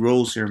changing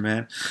roles here,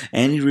 man.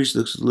 Andy Ruiz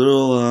looks a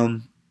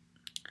little.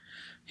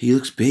 He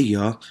looks big,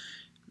 y'all.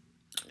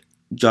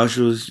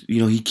 Joshua's,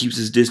 he keeps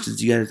his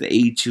distance. He got his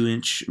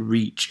 82-inch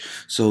reach,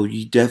 so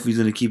he definitely is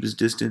going to keep his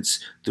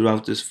distance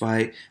throughout this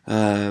fight.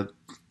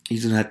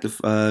 He's going to have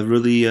to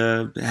really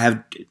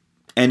have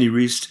Andy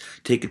Ruiz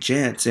take a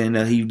chance, and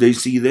they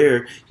see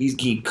there he's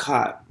getting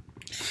caught.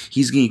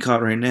 He's getting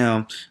caught right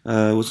now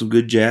with some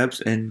good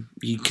jabs, and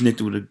he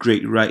connected with a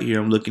great right here.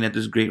 I'm looking at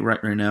this great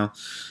right now.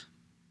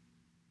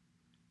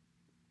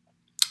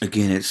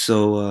 Again, it's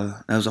so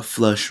that was a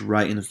flush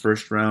right in the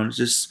first round.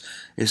 It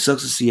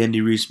sucks to see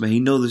Andy Ruiz, man. He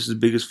knows this is the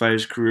biggest fight of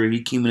his career.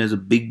 He came in as a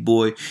big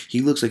boy. He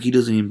looks like he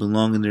doesn't even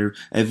belong in there.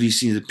 If you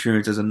see his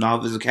appearance as a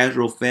novice, a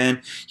casual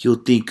fan, he'll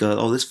think,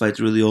 this fight's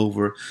really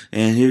over.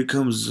 And here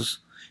comes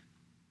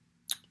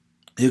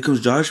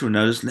Joshua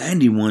now. Just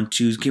landing 1-2.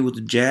 He came with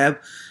the jab.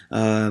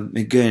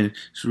 Again,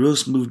 it's a real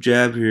smooth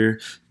jab here.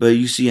 But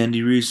you see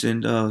Andy Ruiz,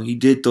 and he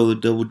did throw the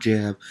double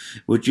jab.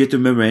 But you have to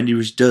remember, Andy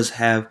Ruiz does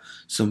have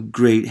some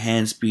great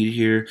hand speed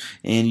here.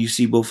 And you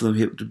see both of them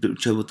hit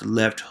each other with the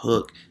left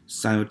hook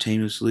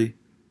simultaneously.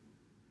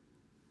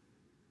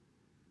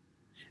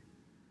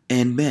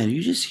 And, man,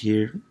 you just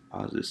hear,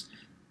 pause this.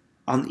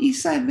 On the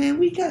east side, man,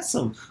 we got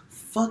some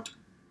fucked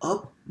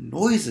up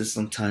noises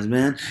sometimes,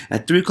 man.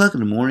 At 3 o'clock in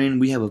the morning,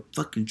 we have a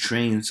fucking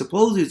train.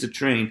 Supposedly it's a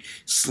train.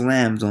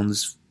 Slams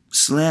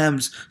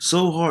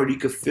so hard you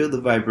could feel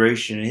the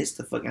vibration. It hits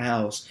the fucking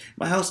house.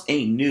 My house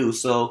ain't new,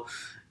 so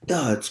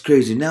it's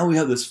crazy. Now we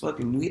have this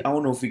fucking. I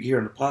don't know if we can hear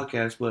on the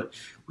podcast, but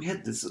we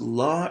had this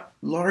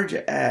large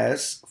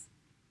ass,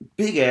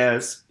 big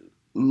ass,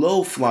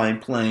 low flying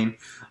plane,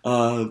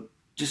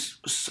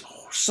 just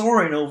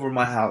soaring over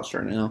my house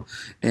right now,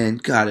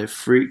 and God, it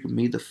freaked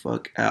me the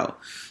fuck out.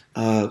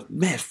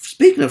 Man,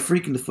 speaking of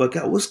freaking the fuck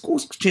out, let's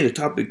change the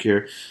topic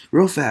here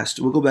real fast.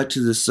 We'll go back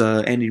to this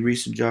Andy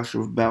Ruiz and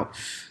Joshua bout.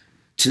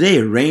 Today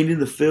it rained in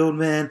the field,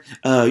 man.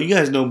 You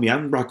guys know me.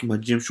 I'm rocking my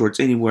gym shorts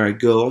anywhere I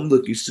go. I'm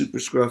looking super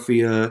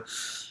scruffy.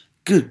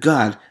 Good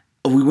God.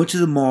 We went to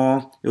the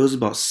mall. It was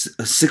about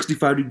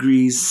 65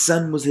 degrees.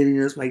 Sun was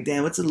hitting us. Like,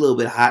 damn, it's a little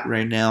bit hot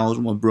right now. I was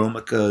with my bro, my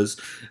cuz.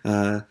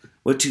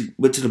 Went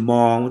to the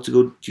mall. Went to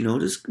go,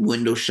 just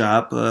window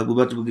shop. We're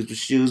about to go get the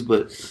shoes,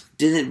 but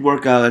didn't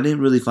work out. I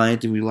didn't really find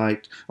anything we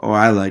liked, or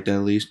I liked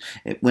at least.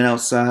 Went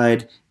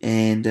outside,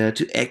 and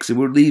to exit,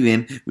 we're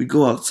leaving. We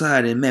go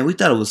outside, and man, we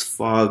thought it was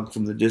fog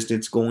from the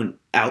distance going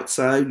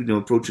outside,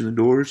 approaching the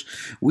doors.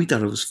 We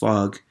thought it was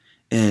fog,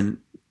 and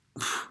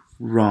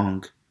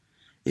wrong.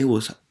 It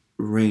was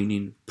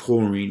raining,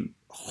 pouring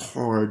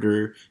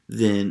harder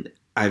than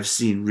I've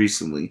seen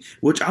recently,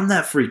 which I'm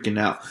not freaking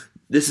out.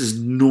 This is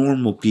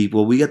normal,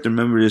 people. We got to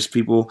remember this,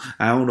 people.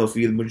 I don't know if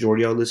you're the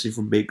majority of y'all listening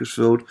from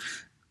Bakersfield.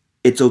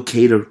 It's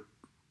okay to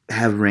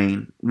have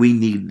rain. We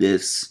need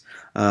this.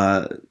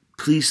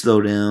 Please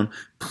slow down.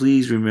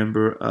 Please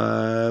remember,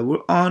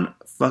 we're on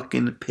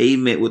fucking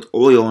pavement with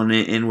oil on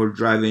it, and we're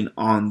driving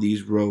on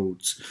these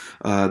roads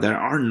that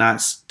are not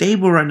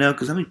stable right now,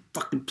 because how many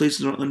fucking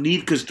places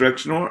need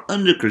construction or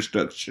under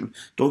construction?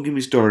 Don't get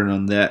me started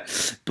on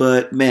that.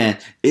 But man,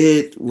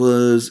 it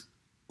was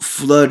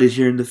flooded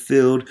here in the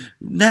field.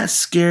 Not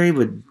scary,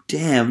 but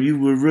damn, you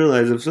would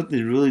realize if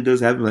something really does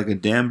happen, like a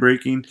dam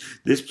breaking,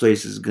 this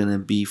place is gonna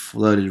be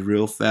flooded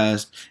real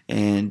fast.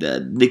 And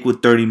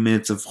liquid 30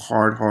 minutes of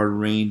hard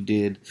rain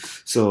did.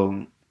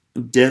 So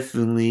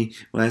definitely,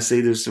 when I say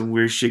there's some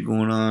weird shit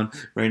going on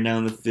right now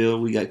in the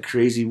field, we got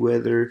crazy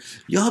weather.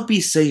 Y'all be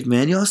safe,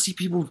 man. Y'all see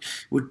people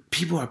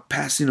are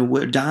passing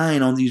away,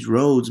 dying on these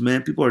roads,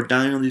 man. People are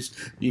dying on these,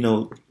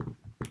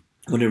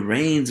 when it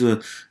rains,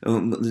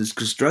 there's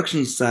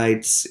construction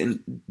sites,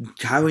 and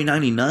Highway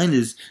 99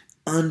 is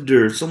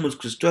under someone's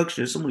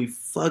construction. There's so many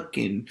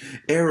fucking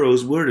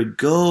arrows where to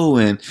go,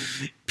 and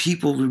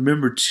people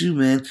remember too,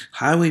 man.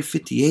 Highway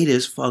 58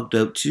 is fucked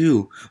up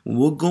too. When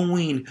we're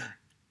going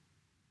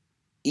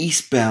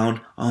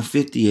eastbound on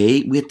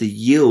 58, we have to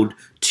yield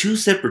 2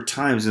 separate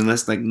times in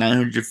less like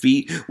 900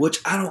 feet, which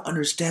I don't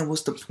understand.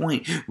 What's the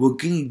point? We're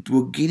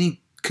getting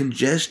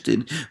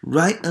congested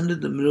right under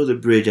the middle of the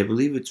bridge. I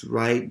believe it's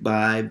right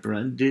by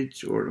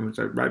Brundage, or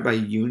right by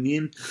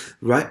Union.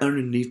 Right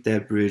underneath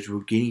that bridge,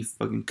 we're getting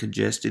fucking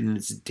congested, and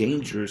it's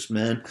dangerous,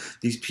 man.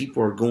 These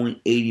people are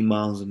going 80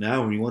 miles an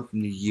hour. You want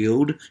them to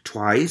yield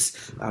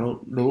twice? I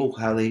don't know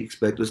how they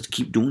expect us to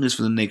keep doing this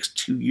for the next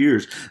 2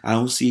 years. I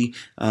don't see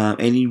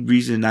any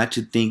reason not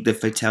to think the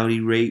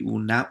fatality rate will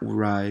not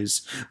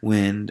rise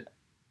when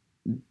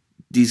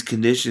these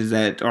conditions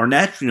that are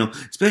natural,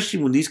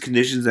 especially when these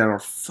conditions that are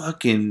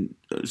fucking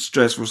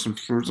stressful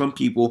for some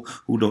people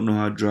who don't know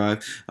how to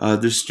drive.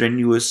 They're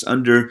strenuous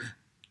under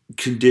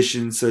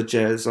conditions such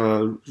as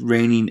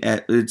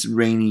it's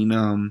raining,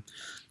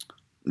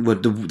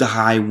 what the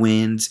high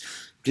winds.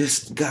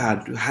 Just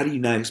God, how do you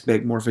not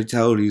expect more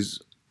fatalities?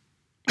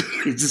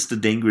 It's a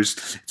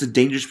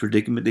dangerous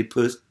predicament they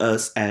put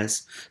us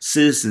as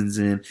citizens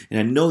in. And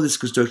I know this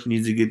construction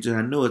needs to get done.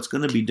 I know it's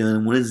gonna be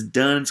done. When it's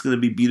done, it's gonna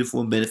be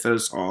beautiful and benefit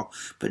us all.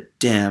 But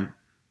damn.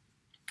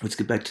 Let's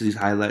get back to these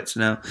highlights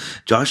now.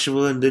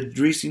 Joshua and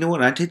Reese, you know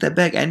what? I take that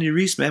back. Andy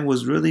Reese, man,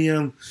 was really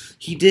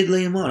he did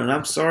lay him on, and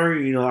I'm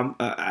sorry,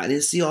 I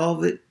didn't see all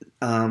of it.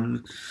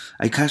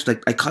 I caught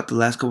the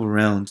last couple of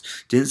rounds,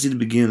 didn't see the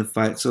beginning of the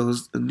fight. So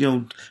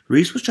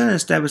Reese was trying to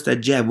establish that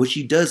jab, which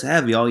he does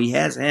have, y'all. He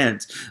has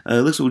hands.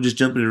 Looks like we're just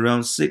jumping to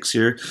round 6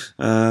 here.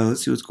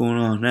 Let's see what's going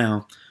on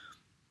now.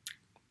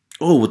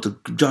 Oh, with the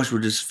Joshua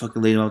just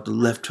fucking laid out the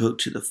left hook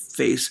to the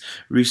face.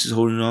 Reese is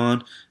holding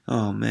on.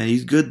 Oh man,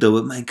 he's good though.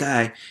 But my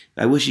guy,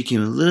 I wish he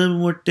came a little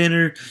more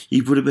thinner. He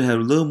would have had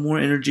a little more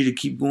energy to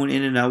keep going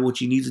in and out,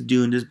 what you need to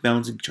do, and just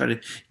bounce and try to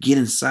get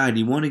inside.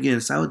 You want to get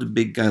inside with a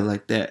big guy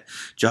like that.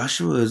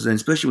 Joshua is, and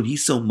especially when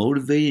he's so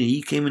motivated and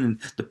he came in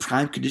the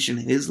prime condition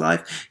of his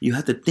life, you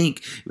have to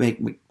think,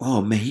 like,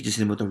 oh man, he just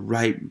hit him with the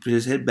right, put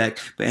his head back.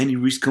 But Andy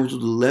Reese comes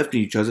with the left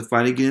and he tries to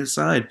fight to get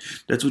inside.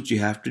 That's what you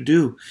have to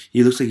do.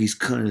 He looks like he's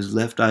cutting his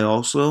left eye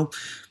also.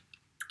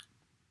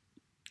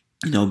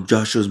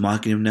 Joshua's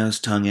mocking him now, his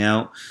tongue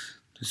out.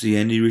 See,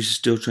 Andy Reese is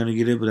still trying to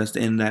get in, but that's the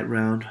end of that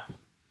round.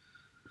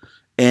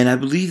 And I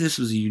believe this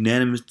was a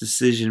unanimous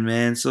decision,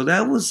 man. So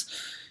that was,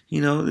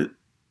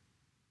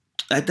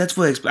 that's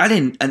what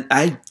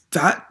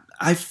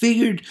I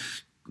figured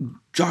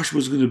Joshua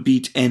was going to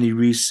beat Andy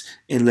Reese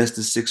in less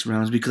than 6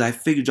 rounds because I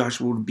figured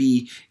Joshua would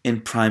be in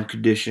prime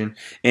condition.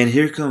 And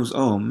here comes,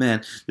 oh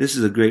man, this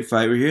is a great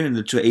fight right here in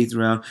the 8th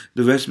round.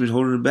 The rest of him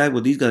holding him back,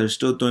 but these guys are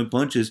still throwing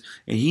punches,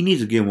 and he needs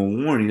to give him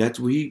a warning.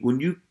 That's what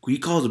when he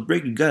calls a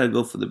break, you gotta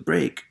go for the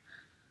break.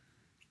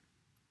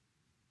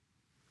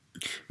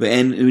 But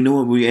and you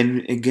know what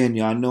and again,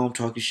 y'all, I know I'm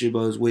talking shit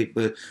about his weight,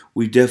 but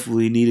we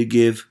definitely need to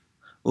give.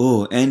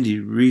 Oh,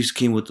 Andy Reese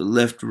came with the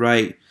left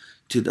right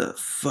to the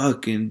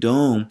fucking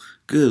dome.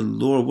 Good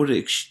Lord, what an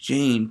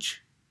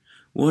exchange.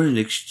 What an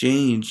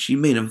exchange. He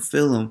made him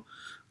feel him.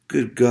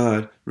 Good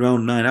God.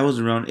 Round 9. I was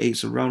in round 8,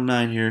 so round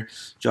 9 here.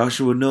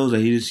 Joshua knows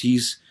that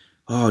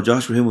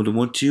Joshua hit him with the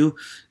 1-2.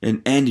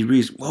 And Andy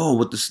Reese,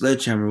 with the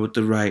sledgehammer with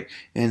the right.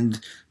 And,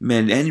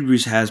 man, Andy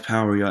Reese has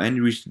power, y'all. Andy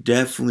Reese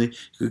definitely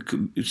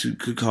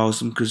could cause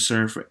some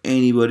concern for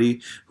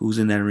anybody who's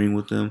in that ring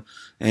with him.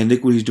 And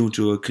look what he's doing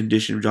to a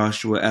conditioned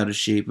Joshua out of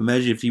shape.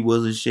 Imagine if he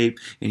was in shape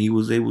and he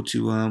was able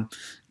to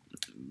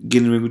get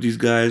in the ring with these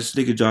guys.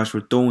 Think of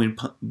Joshua throwing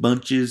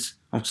punches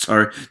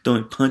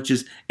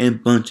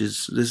and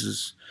bunches. This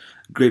is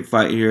a great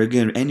fight here.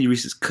 Again, Andy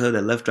Reese is cut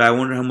that left eye. I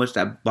wonder how much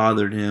that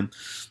bothered him.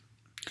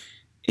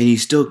 And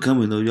he's still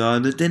coming though, y'all.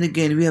 And then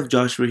again, we have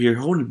Joshua here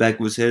holding back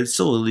with his head. It's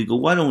so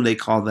illegal. Why don't they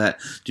call that?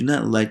 Do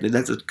not like that.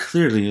 That's a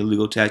clearly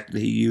illegal tactic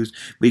that he used.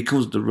 But he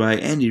comes with the right.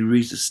 Andy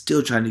Reese is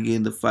still trying to get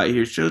in the fight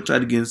here. Still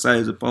trying to get inside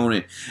his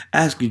opponent.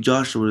 Asking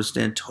Joshua to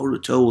stand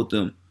toe-to-toe with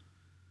him.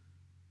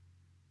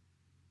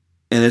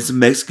 And it's a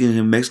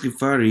Mexican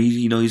fighter.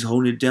 He's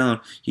holding it down.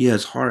 He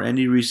has heart.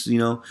 Andy Reese,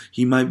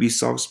 he might be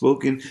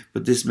soft-spoken,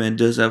 but this man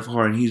does have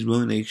heart, and he's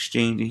willing to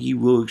exchange, and he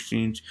will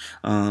exchange.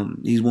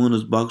 He's one of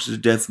those boxers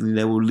definitely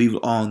that will leave it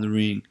all in the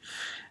ring.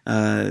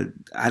 I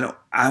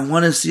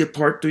want to see a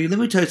part 3. Let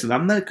me tell you something.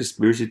 I'm not a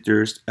conspiracy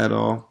theorist at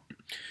all.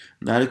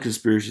 Not a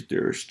conspiracy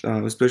theorist,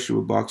 especially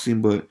with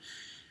boxing, but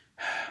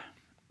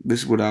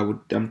this is what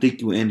I'm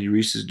thinking what Andy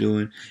Reese is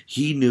doing.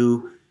 He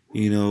knew,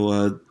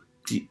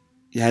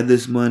 he had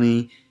this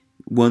money,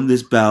 won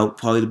this bout,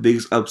 probably the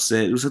biggest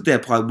upset. It was something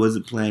that probably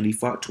wasn't planned. He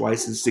fought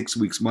twice in 6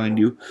 weeks, mind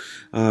you.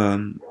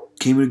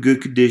 Came in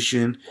good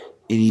condition,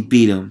 and he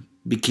beat him.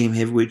 Became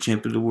heavyweight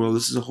champion of the world.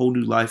 This is a whole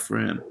new life for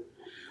him.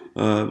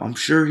 I'm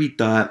sure he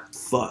thought,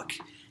 fuck,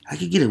 I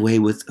could get away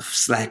with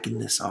slacking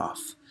this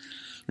off.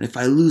 And if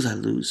I lose, I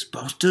lose.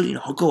 But I'm still,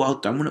 I'll go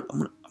out there.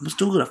 I'm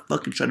still gonna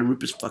fucking try to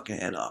rip his fucking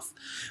head off.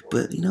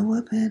 But you know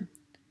what, man?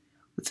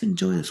 Let's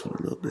enjoy this one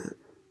a little bit.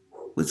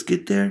 Let's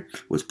get there.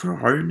 Let's put our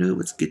heart into it.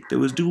 Let's get there.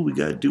 Let's do what we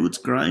gotta do. Let's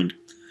grind.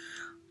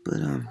 But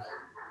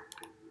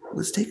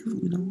let's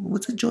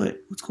let's enjoy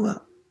it. Let's go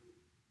out.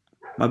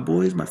 My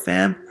boys, my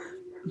fam.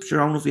 I'm sure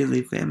I don't know if he has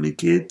any family,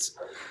 kids.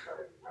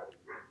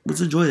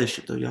 Let's enjoy this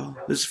shit though, y'all.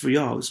 This is for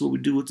y'all. This is what we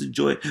do. Let's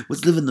enjoy it.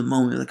 Let's live in the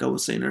moment, like I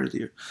was saying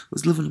earlier.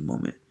 Let's live in the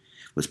moment.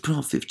 Let's put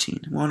on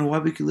 15. Wanna know why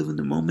we can live in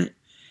the moment?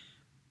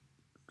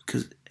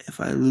 Because if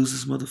I lose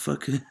this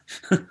motherfucker,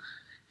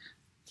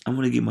 I'm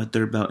going to get my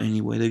 3rd bout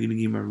anyway. They're going to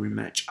give me a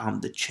rematch.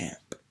 I'm the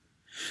champ.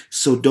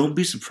 So don't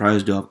be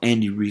surprised, though, if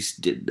Andy Reese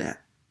did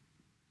that.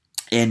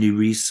 Andy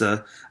Reese,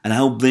 and I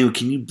don't blame him.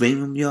 Can you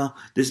blame him, y'all?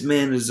 This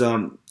man is,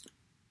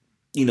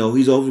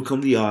 he's overcome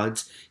the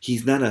odds.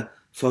 He's not a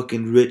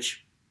fucking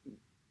rich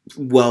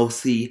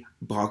wealthy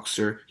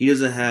boxer. He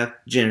doesn't have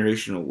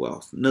generational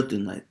wealth,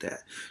 nothing like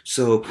that.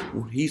 So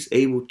when he's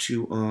able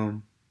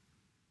to,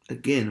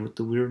 again with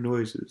the weird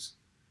noises,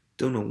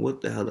 don't know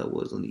what the hell that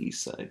was on the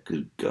east side.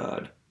 Good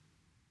God,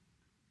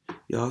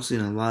 y'all seen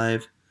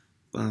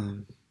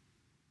um,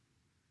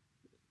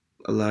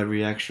 a live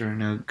reaction right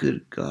now.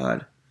 Good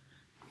God,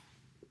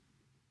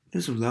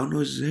 there's some loud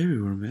noises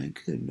everywhere, man.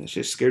 Good, that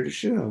shit scared the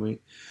shit out of me.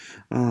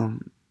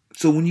 Um,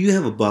 so when you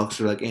have a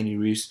boxer like Andy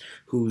Reese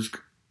who's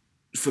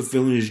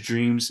fulfilling his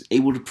dreams,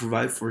 able to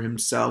provide for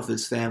himself,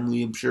 his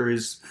family, I'm sure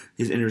his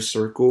inner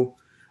circle.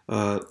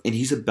 And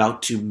he's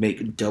about to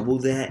make double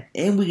that,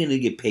 and we're gonna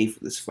get paid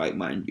for this fight,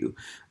 mind you.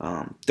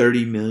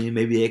 30 million,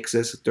 maybe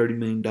excess of $30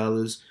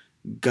 million.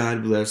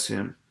 God bless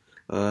him.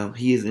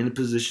 He is in a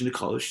position to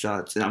call his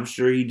shots, and I'm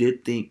sure he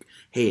did think,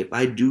 hey, if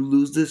I do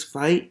lose this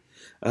fight,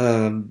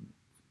 um,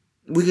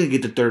 we're gonna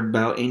get the third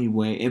bout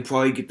anyway, and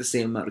probably get the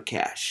same amount of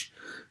cash.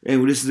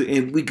 And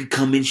we could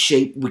come in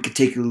shape. We could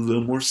take it a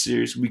little more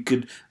serious. We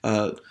could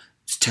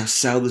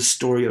sell the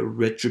story of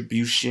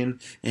retribution,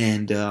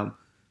 and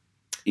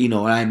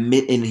I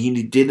admit, and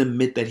he did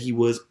admit that he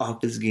was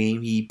off his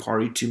game. He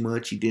partied too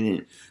much.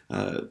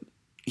 Uh,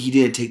 he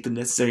didn't take the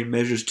necessary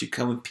measures to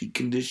come in peak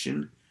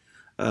condition.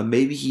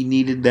 Maybe he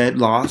needed that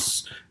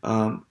loss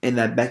and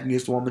that back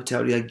against the wall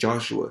mentality, like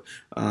Joshua,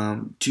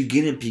 to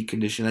get in peak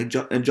condition.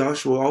 And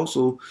Joshua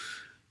also,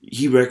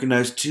 he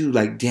recognized too,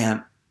 like,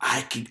 damn,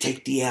 I can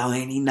take the L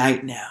any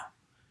night now.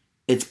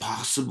 It's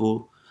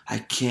possible. I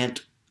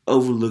can't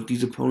overlook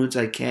these opponents.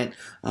 I can't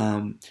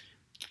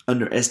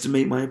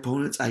underestimate my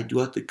opponents. I do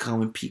have to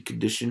come in peak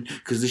condition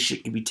because this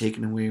shit can be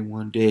taken away in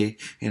one day,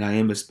 and I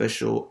am a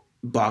special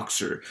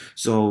boxer.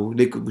 So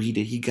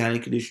he got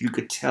in condition. You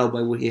could tell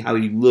by how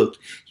he looked.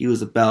 He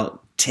was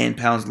about 10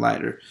 pounds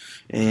lighter,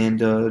 and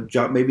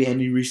maybe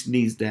Andy Reese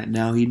needs that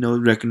now. He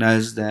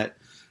recognizes that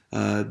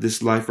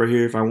this life right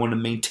here, if I want to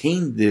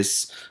maintain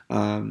this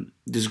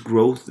this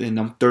growth, and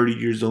I'm 30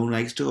 years old and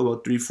I still have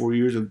about 3-4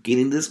 years of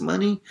getting this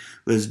money,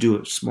 let's do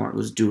it smart.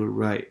 Let's do it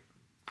right.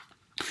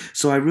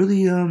 So I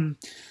really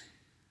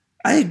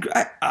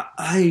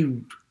I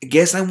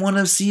guess I want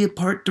to see a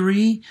part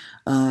 3.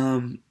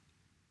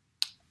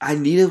 I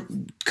need to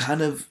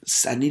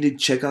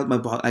check out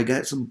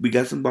we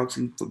got some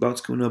boxing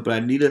bouts coming up, but I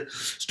need to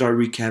start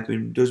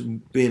recapping. There's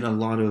been a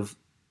lot of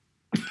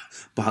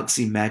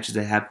boxing matches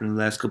that happened in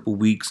the last couple of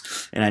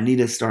weeks, and I need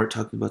to start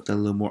talking about that a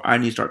little more. I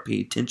need to start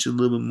paying attention a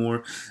little bit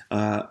more.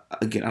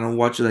 Again, I don't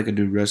watch it like I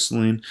do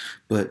wrestling,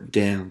 but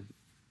damn.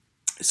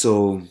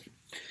 So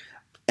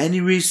Andy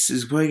Reese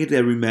is probably get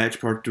that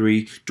rematch part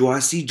 3. Do I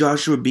see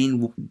Joshua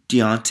being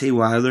Deontay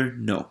Wilder?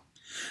 No.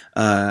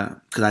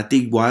 Because I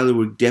think Wilder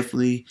would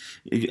definitely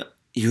he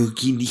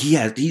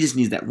just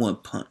needs that one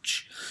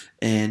punch,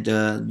 and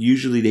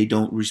usually they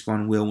don't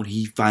respond well when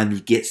he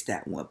finally gets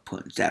that one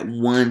punch. That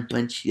one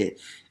punch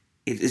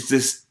it's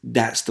just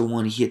that's the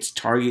one he hits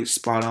target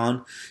spot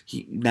on.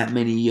 Not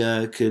many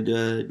could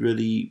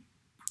really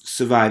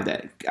survive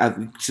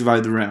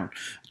the round.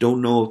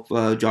 Don't know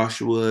if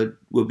Joshua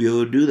will be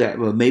able to do that,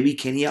 but maybe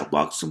can he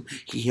outbox him?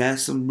 He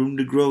has some room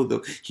to grow,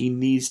 though. He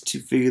needs to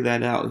figure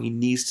that out. He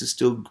needs to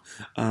still,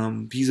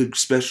 he's a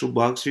special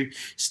boxer,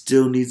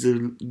 still needs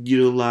to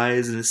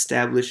utilize and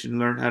establish and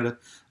learn how to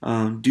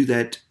do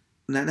that.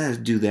 Not how to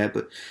do that,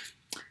 but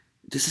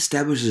just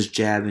establish his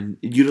jab and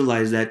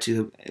utilize that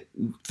to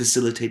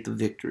facilitate the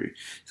victory.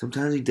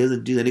 Sometimes he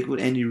doesn't do that. Look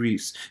what Andy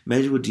Reese.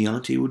 Imagine what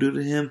Deontay will do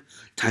to him.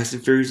 Tyson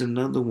Fury is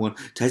another one.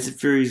 Tyson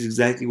Fury is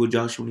exactly what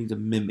Joshua needs to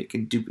mimic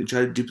and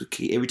try to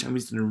duplicate every time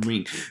he's in the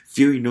ring.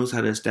 Fury knows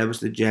how to establish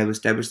the jab,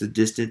 establish the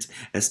distance,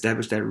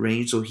 establish that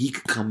range, so he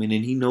could come in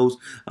and he knows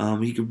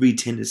he could read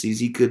tendencies.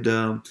 He could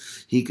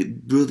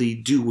really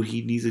do what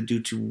he needs to do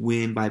to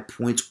win by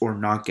points or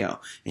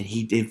knockout. And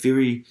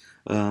Fury.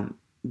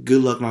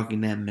 Good luck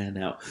knocking that man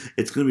out.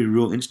 It's going to be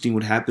real interesting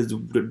what happens.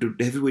 The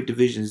heavyweight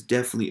division is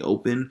definitely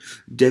open.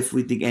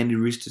 Definitely think Andy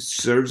Reese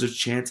deserves a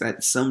chance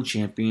at some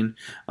champion.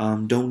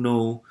 Don't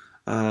know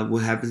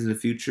what happens in the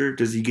future.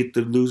 Does he get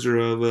the loser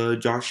of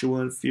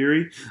Joshua and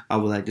Fury? I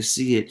would like to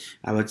see it.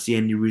 I would see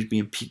Andy Reese be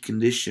in peak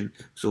condition.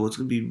 So it's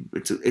going to be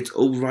it's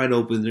right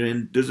open there.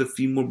 And there's a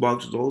few more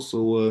boxers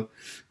also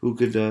who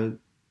could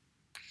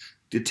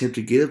attempt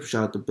to get a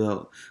shot at the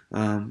belt.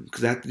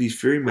 Because after these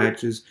Fury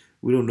matches,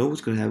 we don't know what's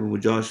going to happen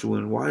with Joshua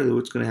and Wilder,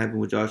 what's going to happen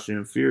with Joshua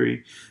and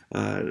Fury.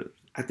 I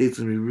think it's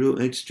going to be a real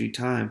interesting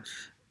time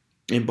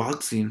in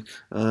boxing.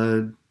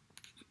 Again,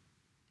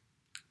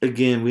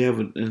 we have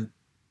Floyd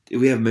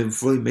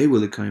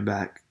Mayweather coming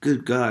back.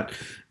 Good God.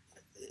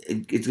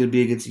 It's going to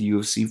be against a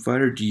UFC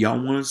fighter. Do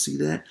y'all want to see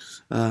that?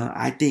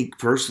 I think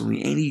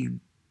personally,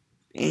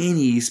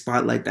 any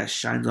spotlight that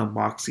shines on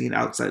boxing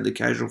outside the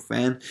casual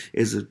fan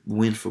is a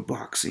win for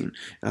boxing.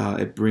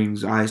 It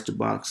brings eyes to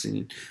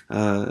boxing.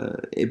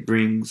 It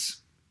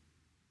brings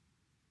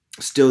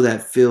still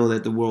that feel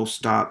that the world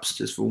stops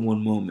just for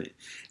one moment.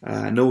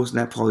 I know it's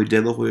not probably De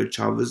La Hoya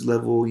Chavez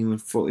level.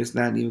 It's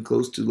not even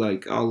close to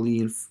like Ali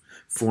and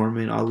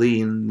Foreman,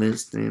 Ali and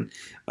Winston,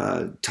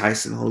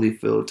 Tyson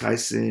Holyfield,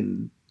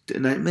 Tyson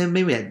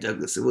maybe at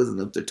Douglas. It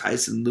wasn't up there.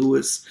 Tyson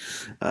Lewis,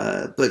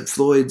 but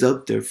Floyd's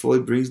up there.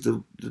 Floyd brings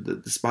the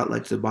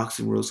spotlight to the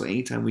boxing world. So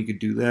anytime we could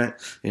do that,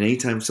 and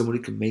anytime somebody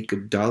can make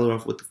 $1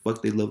 off what the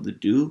fuck they love to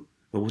do,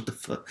 or what the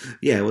fuck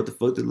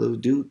they love to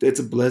do, it's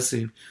a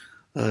blessing.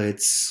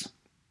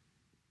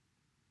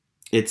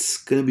 It's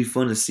gonna be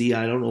fun to see.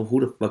 I don't know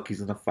who the fuck he's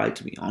gonna fight.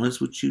 To be honest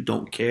with you,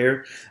 don't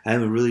care. I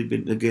haven't really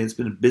been. Again, it's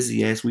been a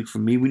busy ass week for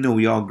me. We know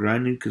we all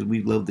grinding because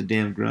we love the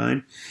damn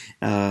grind.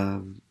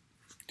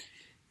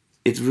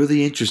 It's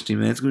really interesting,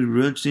 man. It's gonna be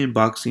real interesting in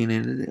boxing,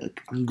 and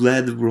I'm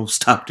glad the world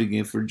stopped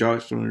again for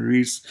Joshua and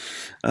Reese.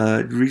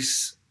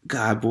 Reese,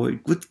 God,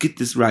 boy, let's get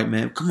this right,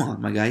 man. Come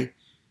on, my guy.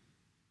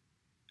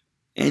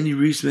 Andy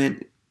Reese,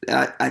 man.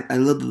 I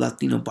love the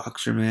Latino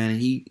boxer, man.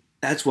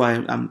 That's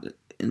why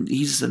and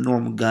he's just a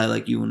normal guy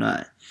like you and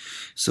I.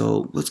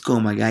 So let's go,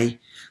 my guy.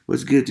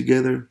 Let's get it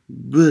together.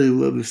 Really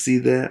love to see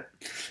that.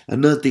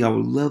 Another thing I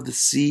would love to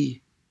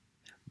see,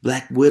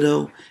 Black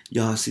Widow.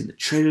 Y'all seen the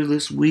trailer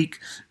this week.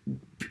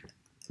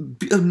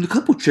 A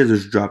couple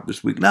trailers dropped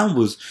this week.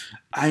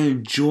 I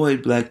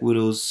enjoyed Black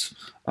Widow's.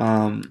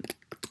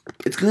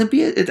 It's gonna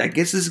be. I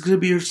guess this is gonna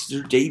be her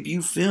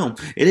debut film.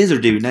 It is her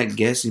debut, not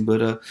guessing,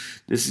 but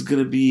this is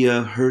gonna be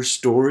her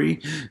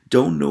story.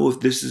 Don't know if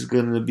this is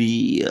gonna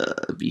be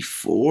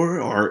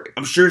before, or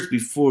I'm sure it's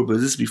before, but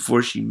this is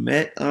before she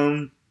met the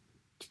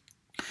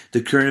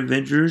current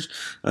Avengers.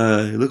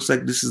 It looks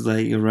like this is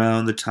like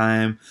around the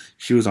time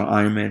she was on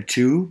Iron Man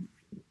 2,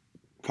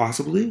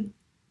 possibly.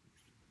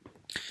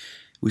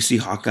 We see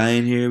Hawkeye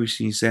in here. We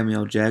see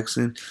Samuel L.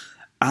 Jackson.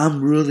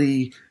 I'm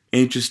really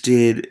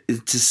interested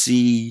to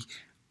see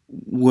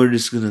where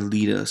this is gonna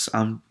lead us.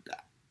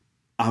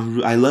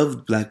 I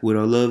love Black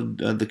Widow. I love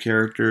the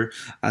character.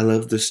 I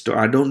love the story.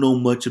 I don't know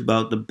much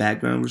about the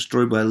background of the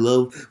story, but I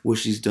love what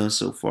she's done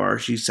so far.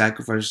 She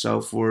sacrificed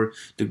herself for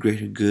the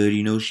greater good.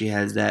 You know, she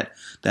has that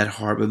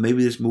heart. But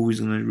maybe this movie's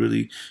gonna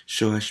really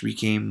show how she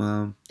became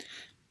a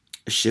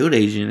shield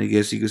agent, I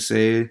guess you could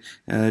say.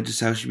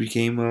 Just how she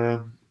became.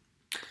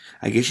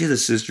 I guess she has a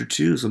sister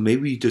too, so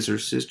maybe does her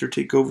sister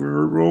take over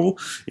her role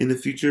in the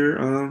future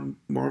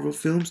Marvel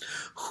films?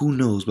 Who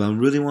knows? But I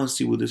really want to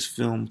see where this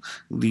film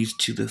leads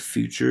to the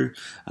future.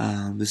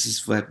 This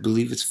is, I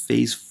believe, it's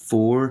Phase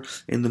 4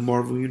 in the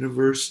Marvel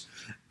universe.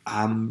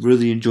 I'm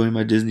really enjoying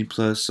my Disney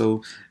Plus,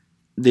 so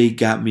they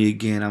got me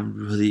again. I'm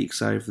really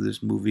excited for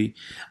this movie.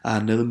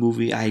 Another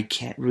movie I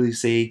can't really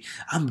say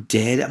I'm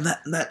dead. I'm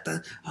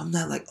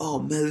not like, oh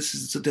man, this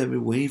is something I've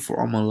been waiting for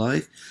all my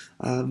life.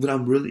 But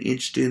I'm really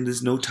interested in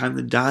this No Time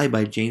to Die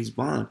by James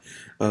Bond.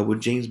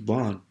 With James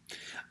Bond,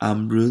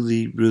 I'm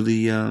really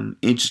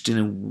interested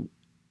in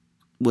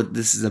what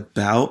this is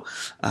about.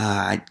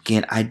 I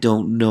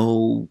don't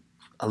know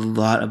a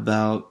lot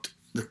about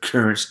the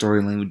current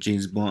storyline with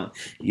James Bond.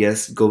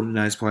 Yes,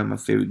 GoldenEye is probably my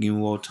favorite game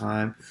of all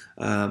time.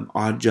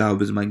 Odd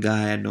Job is my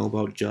guy. I know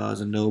about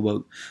Jaws. I know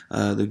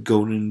about the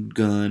Golden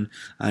Gun.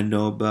 I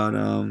know about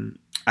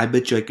I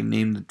bet you I can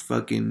name the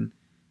fucking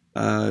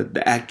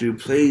the actor who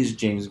plays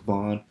James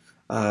Bond.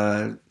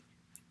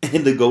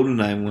 And the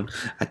GoldenEye one.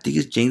 I think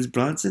it's James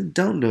Bronson.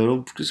 Don't know.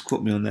 Don't just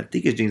quote me on that. I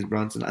think it's James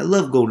Bronson. I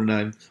love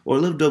GoldenEye. Or I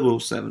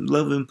love 007.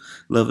 Love him.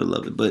 Love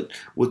it. But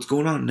what's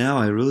going on now,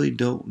 I really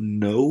don't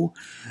know.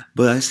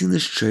 But I seen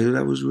this trailer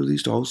that was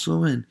released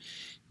also. And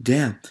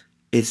damn,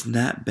 it's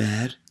not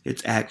bad.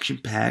 It's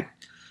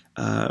action-packed.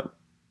 But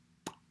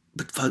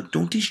fuck,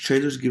 don't these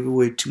trailers give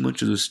away too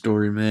much of the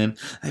story, man?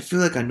 I feel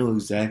like I know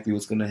exactly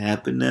what's going to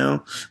happen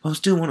now. I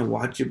still want to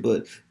watch it,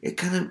 but it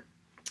kind of...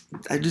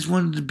 I just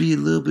wanted to be a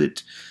little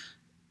bit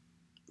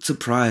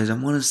surprised. I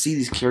want to see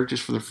these characters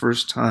for the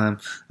first time.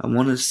 I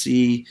want to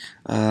see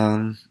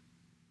what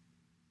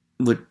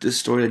the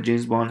story that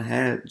James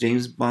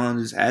Bond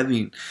is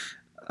having.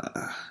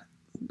 I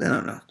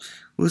don't know.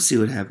 We'll see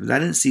what happens. I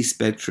didn't see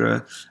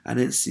Spectra. I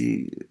didn't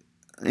see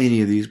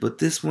any of these, but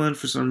this one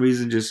for some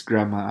reason just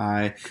grabbed my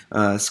eye.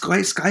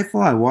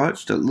 Skyfall I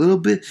watched a little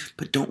bit,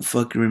 but don't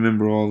fucking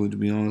remember all of it, to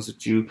be honest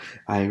with you.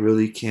 I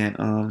really can't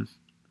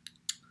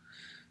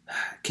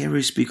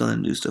really speak on the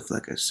new stuff,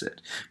 like I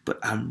said, but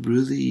I'm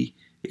really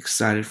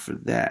excited for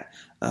that.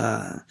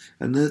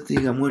 Another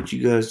thing I want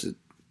you guys to,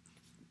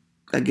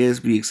 I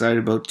guess, be excited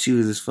about too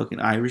is this fucking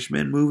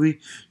Irishman movie.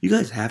 You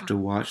guys have to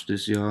watch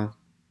this, y'all.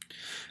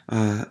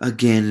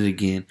 Again and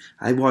again.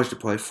 I watched it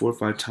probably 4 or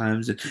 5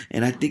 times,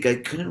 and I think I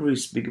couldn't really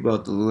speak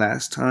about the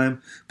last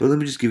time, but let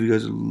me just give you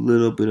guys a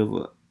little bit of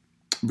a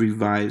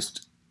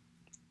revised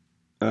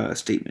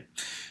statement.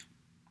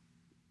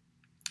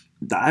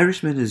 The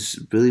Irishman is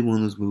really one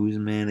of those movies,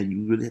 man, that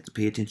you really have to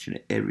pay attention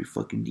to every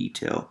fucking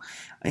detail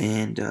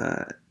and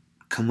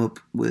come up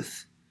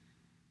with,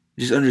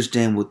 just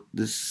understand what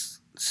this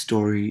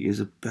story is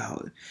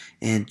about.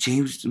 And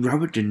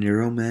Robert De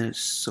Niro, man, is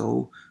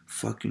so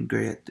fucking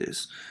great at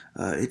this.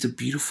 It's a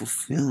beautiful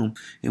film,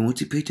 and once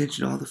you pay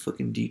attention to all the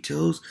fucking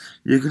details,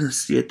 you're gonna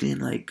see at the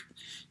end, like,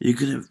 you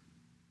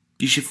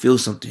should feel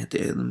something at the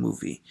end of the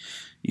movie.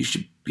 You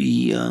should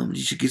you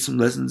should get some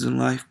lessons in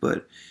life,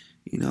 but,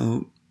 you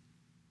know,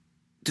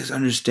 just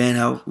understand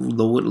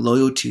what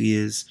loyalty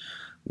is,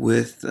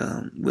 what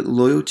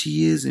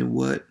loyalty is and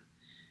what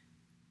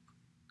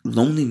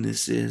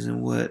loneliness is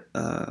and what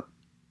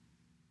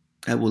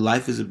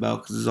life is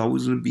about, because it's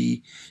always going to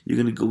be, you're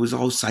going to go, it's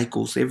all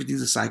cycles,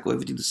 everything's a cycle,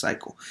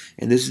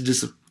 and this is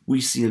just we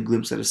see a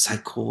glimpse at a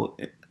cycle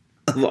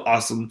of an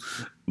awesome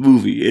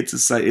movie.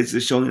 It's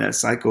showing that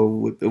cycle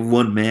with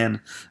one man.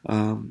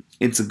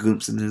 It's a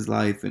glimpse in his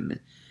life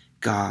and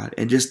God,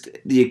 and just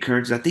the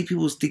occurrence. I think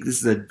people think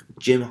this is a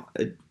Jimmy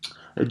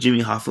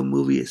Hoffa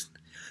movie.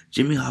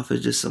 Jimmy Hoffa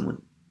is just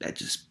someone that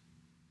just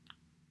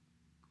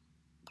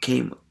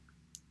came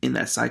in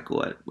that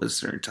cycle at a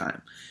certain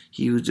time.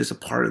 He was just a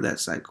part of that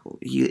cycle.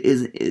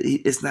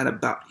 It's not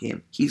about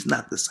him. He's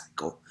not the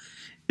cycle.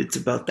 It's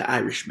about the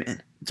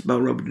Irishman. It's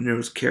about Robert De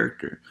Niro's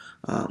character.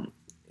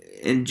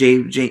 And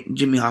Jimmy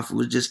Hoffa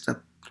was just a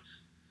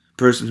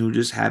person who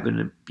just happened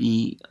to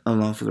be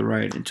along for the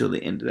ride until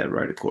the end of that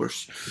ride, of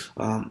course.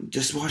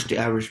 Just watch The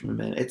Irishman,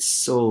 man. It's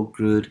so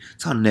good.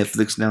 It's on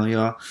Netflix now,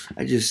 y'all.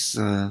 I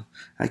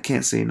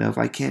can't say enough.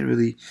 I can't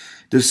really.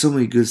 There's so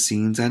many good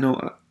scenes. I know.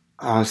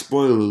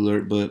 Spoiler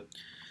alert, but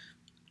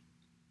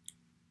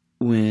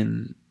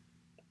when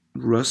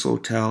Russell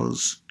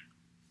tells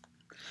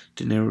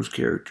De Niro's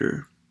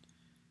character,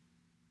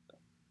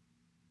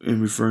 in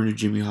referring to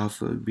Jimmy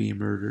Hoffa being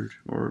murdered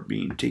or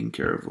being taken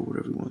care of or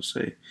whatever you want to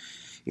say,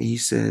 and he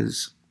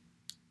says,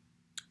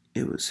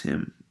 it was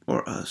him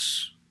or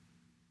us.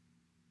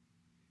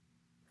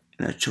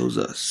 And I chose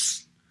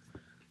us.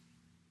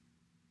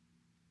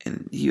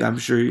 And I'm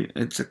sure,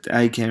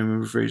 I can't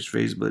remember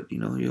phrase, but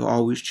he'll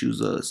always choose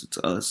us. It's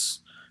us.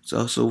 It's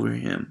us over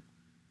him.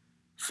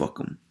 Fuck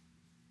him.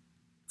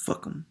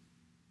 Fuck him.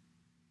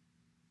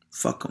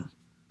 Fuck him.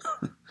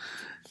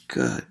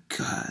 God,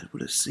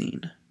 what a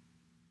scene.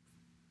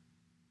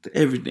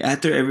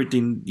 After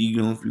everything,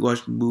 if you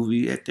watch the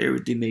movie, after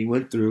everything they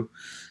went through,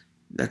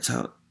 that's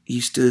how he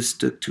still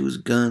stuck to his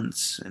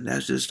guns. And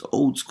that's just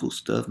old school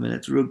stuff, man.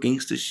 That's real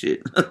gangster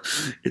shit.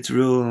 It's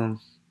real.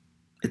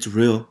 It's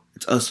real.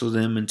 It's us or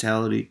them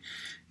mentality.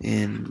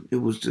 And it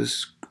was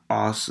just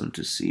awesome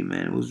to see,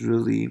 man. It was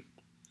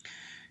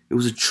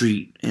a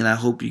treat. And I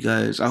hope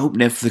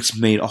Netflix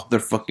made all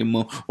their fucking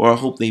money, or I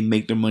hope they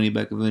make their money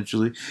back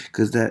eventually,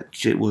 because that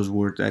shit was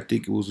worth it. I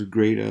think it was a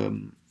great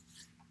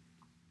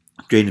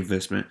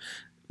investment.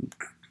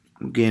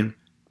 Again,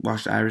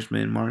 watch The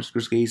Irishman, Martin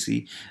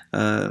Scorsese,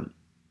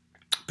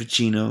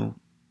 Pacino,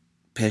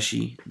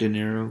 Pesci, De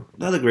Niro,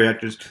 a lot of great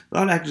actors. A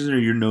lot of actors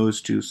in your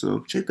nose too, so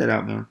check that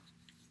out, man.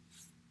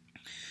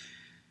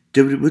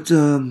 You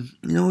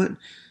know what?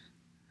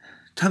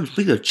 Time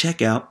speaking of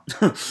checkout,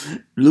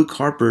 Luke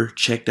Harper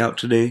checked out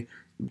today.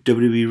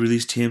 WWE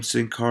released him,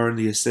 Sin Cara, and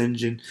the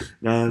Ascension.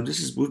 We'll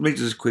make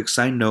this a quick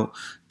side note.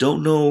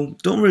 Don't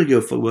really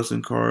give a fuck about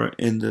Sin Cara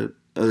and the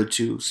other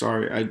two.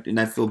 Sorry,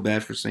 I feel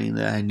bad for saying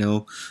that. I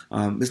know.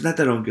 It's not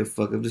that I don't give a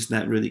fuck. I'm just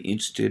not really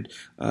interested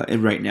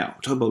in right now.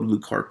 Talk about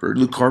Luke Harper.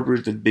 Luke Harper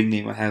is the big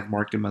name I have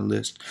marked in my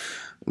list.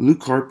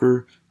 Luke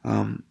Harper,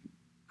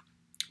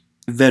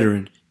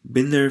 veteran,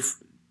 been there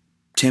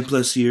 10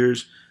 plus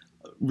years.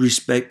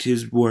 Respect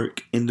his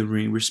work in the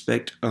ring.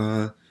 Respect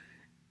the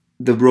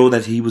role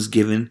that he was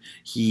given.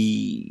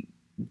 He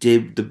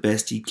did the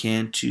best he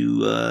can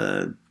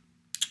to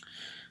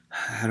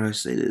how do I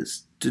say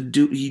this?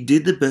 He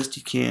did the best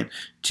he can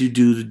to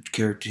do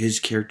his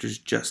character's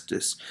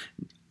justice.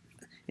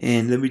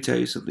 And let me tell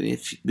you something.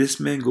 If this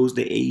man goes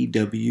to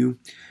AEW,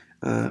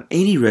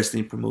 any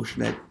wrestling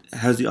promotion that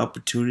has the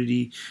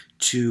opportunity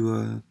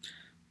to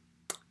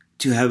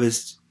have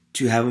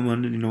him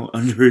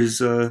under his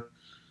to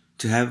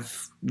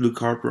have Luke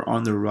Harper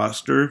on the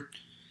roster,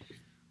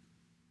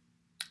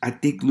 I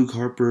think Luke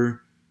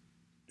Harper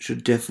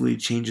should definitely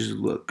change his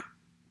look.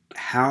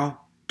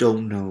 How?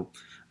 Don't know.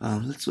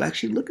 Let's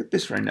actually look at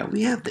this right now.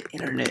 We have the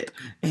internet,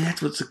 and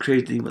that's what's the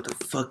crazy thing about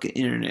the fucking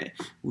internet.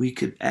 We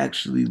could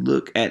actually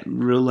look at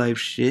real life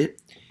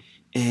shit,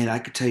 and I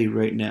could tell you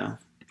right now,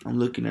 I'm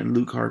looking at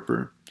Luke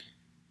Harper.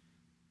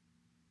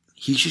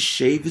 He should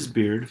shave his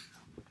beard.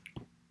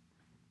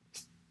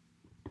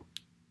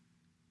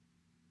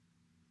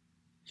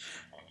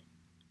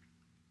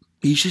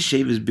 He should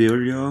shave his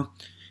beard, y'all.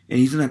 And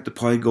he's going to have to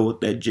probably go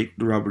with that Jake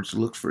Roberts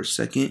look for a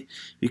second,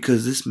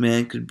 because this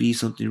man could be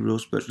something real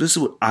special. This is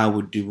what I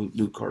would do with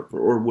Luke Harper,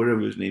 or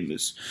whatever his name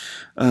is.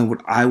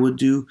 What I would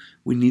do,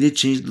 we need to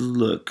change the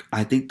look.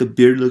 I think the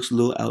beard looks a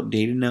little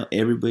outdated now.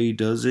 Everybody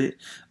does it.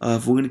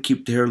 If we're going to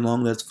keep the hair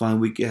long, that's fine.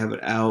 We can have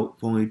it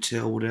out,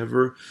 ponytail,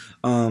 whatever.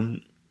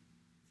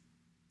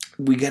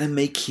 We got to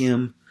make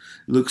him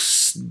look...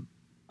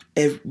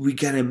 We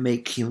got to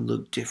make him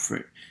look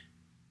different.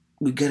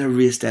 We gotta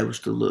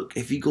reestablish the look.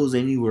 If he goes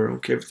anywhere, I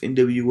don't care if it's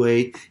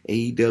NWA,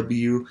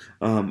 AEW,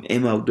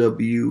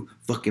 MLW,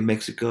 fucking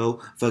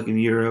Mexico, fucking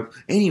Europe,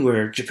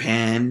 anywhere,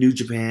 Japan, New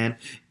Japan,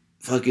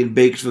 fucking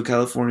Bakersfield,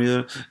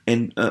 California,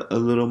 and a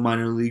little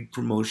minor league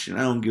promotion.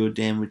 I don't give a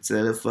damn. It's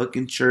at a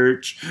fucking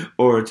church,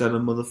 or it's at a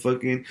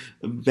motherfucking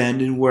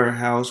abandoned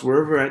warehouse,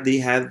 wherever they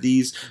have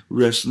these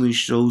wrestling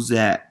shows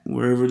at,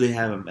 wherever they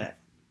have them at.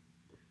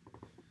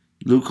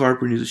 Luke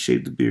Harper needs to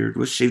shave the beard.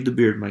 Let's shave the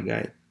beard, my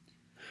guy.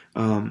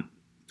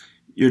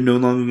 You're no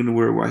longer going to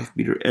wear a wife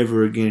beater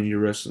ever again in your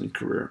wrestling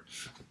career.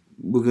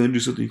 We're going to do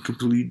something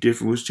completely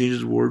different. Let's change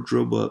his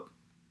wardrobe up.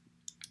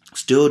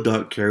 Still a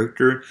dark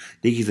character.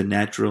 I think he's a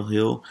natural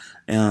heel.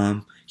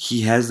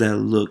 He has that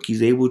look.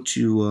 He's able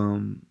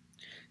to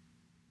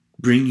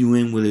bring you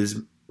in with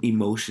his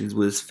emotions,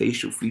 with his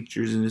facial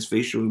features and his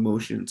facial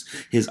emotions.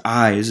 His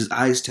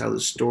eyes tell the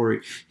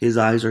story. His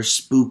eyes are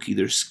spooky.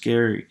 They're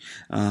scary.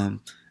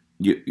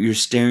 You're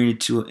staring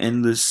into an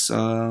endless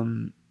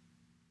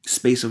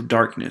space of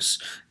darkness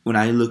when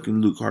I look at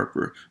Luke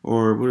Harper,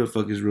 or what the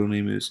fuck his real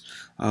name is.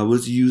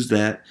 Let's use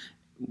that.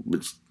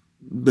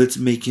 Let's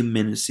make him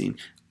menacing,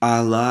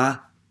 a la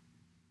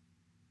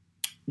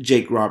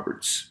Jake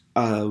Roberts.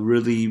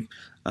 Really,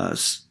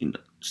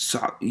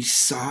 he's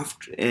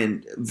soft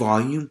and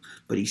volume,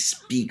 but he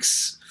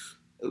speaks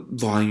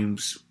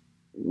volumes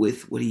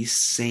with what he's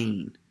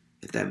saying.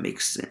 If that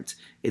makes sense,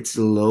 it's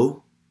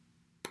low,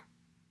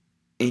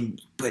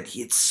 but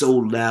it's so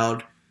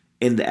loud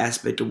in the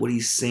aspect of what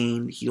he's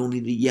saying. He don't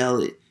need to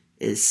yell it.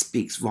 It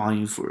speaks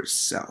volume for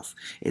itself.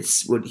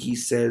 It's what he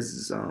says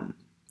is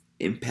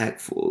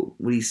impactful.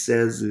 What he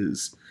says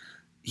is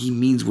he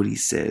means what he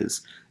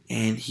says,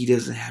 and he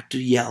doesn't have to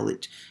yell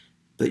it.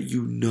 But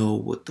you know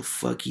what the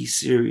fuck, he's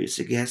serious.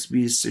 It has to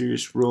be a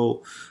serious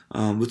role.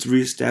 Let's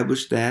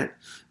reestablish that.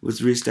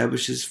 Let's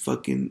reestablish his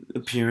fucking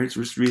appearance.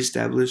 Let's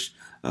reestablish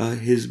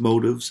his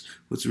motives.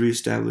 Let's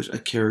reestablish a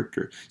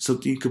character.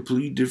 Something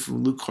completely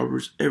different Luke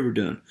Harper's ever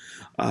done.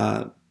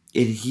 And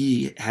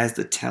he has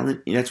the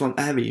talent. And that's why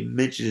I haven't even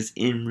mentioned his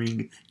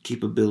in-ring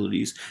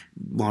capabilities.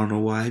 Wanna know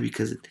why?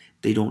 Because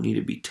they don't need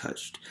to be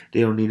touched.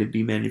 They don't need to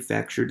be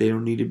manufactured. They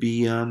don't need to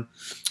be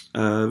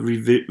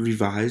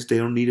revised. They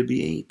don't need to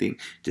be anything.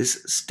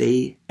 Just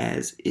stay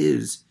as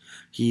is.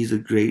 He's a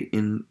great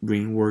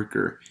in-ring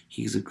worker.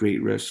 He's a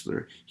great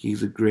wrestler.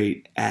 He's a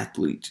great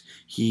athlete.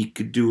 He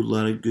could do a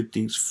lot of good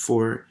things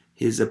for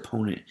his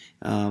opponent.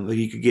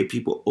 He could get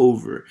people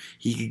over.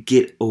 He could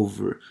get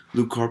over.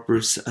 Luke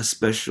Harper's a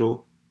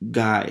special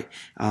guy.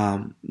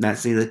 Not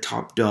saying the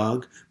top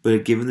dog,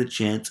 but given the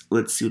chance,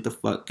 let's see what the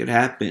fuck could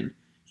happen.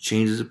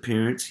 Change his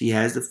appearance. He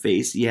has the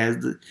face. He has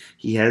the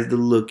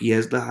look. He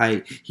has the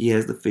height. He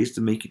has the face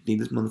to make you think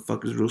this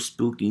motherfucker's real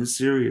spooky and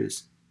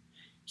serious.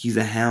 He's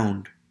a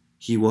hound.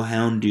 He will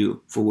hound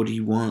you for what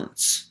he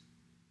wants.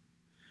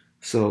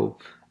 So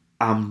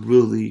I'm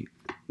really,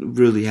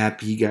 really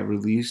happy he got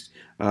released.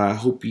 I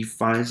hope he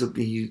finds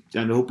something.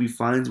 I hope he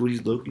finds what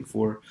he's looking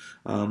for.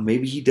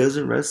 Maybe he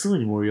doesn't wrestle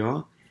anymore,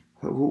 y'all.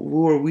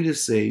 Who are we to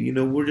say?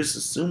 We're just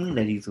assuming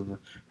that he's gonna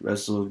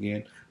wrestle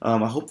again.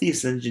 I hope the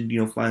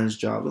Ascension, finds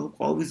jobs. I hope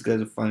all these guys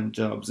will find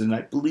jobs, and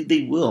I believe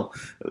they will.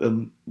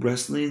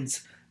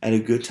 Wrestling's at a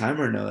good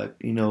time right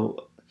now.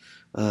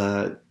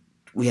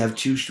 We have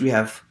two. We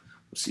have,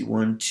 let's see,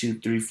 1, 2,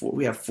 3, 4.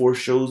 We have 4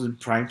 shows in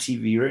Prime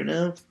TV right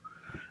now.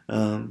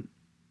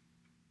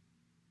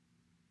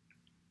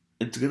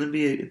 It's gonna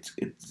be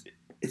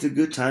it's a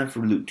good time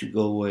for Luke to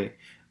go away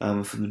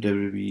from the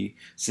WWE.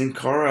 Sin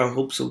Cara, I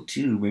hope so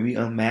too. Maybe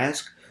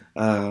unmask,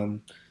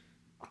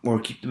 or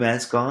keep the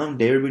mask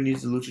on. Everybody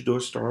needs a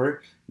luchador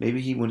star.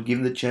 Maybe he would give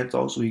him the chance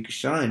also he could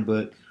shine.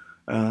 But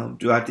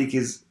do I think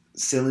his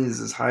ceiling is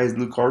as high as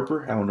Luke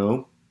Harper? Hell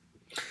no.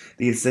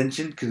 The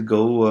Ascension could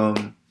go.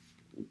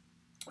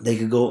 They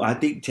could go. I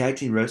think tag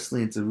team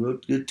wrestling, it's a real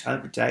good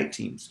time for tag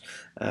teams.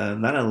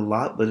 Not a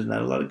lot, but there's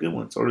not a lot of good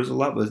ones. Or there's a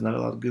lot, but there's not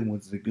a lot of good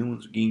ones. The good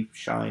ones are getting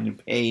shine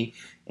and pay,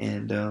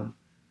 and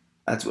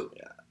that's what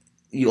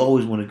you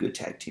always want. A good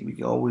tag team. You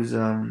can always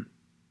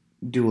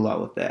do a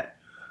lot with that.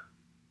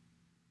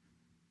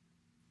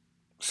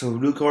 So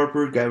Luke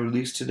Harper got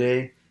released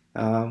today.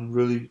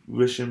 Really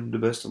wish him the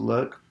best of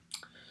luck.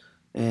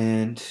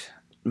 And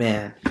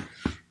man,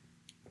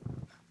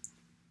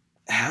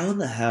 how in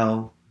the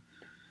hell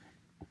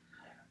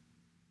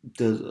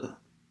does a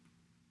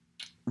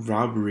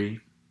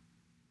robbery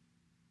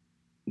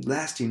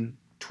lasting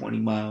 20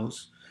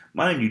 miles,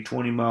 mind you,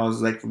 20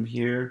 miles like from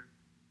here,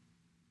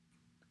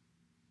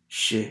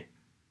 to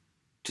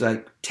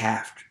like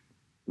Taft,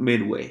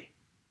 Midway.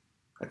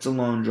 That's a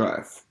long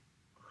drive.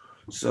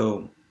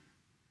 So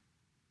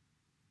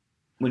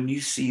when you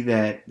see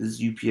that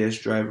this UPS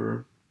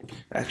driver,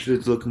 actually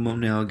let's look him up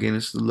now again.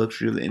 It's the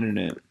luxury of the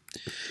internet.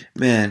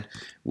 Man,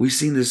 we've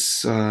seen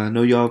this. I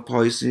know y'all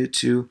probably seen it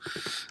too.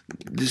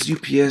 This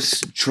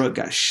UPS truck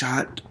got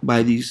shot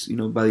by these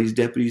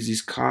deputies,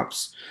 these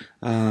cops.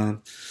 I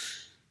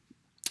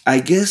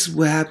guess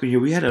what happened here,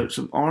 we had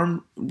some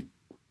armed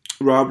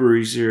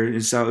robberies here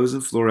in South. It was in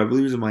Florida. I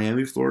believe it was in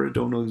Miami, Florida.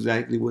 Don't know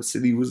exactly what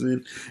city it was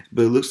in,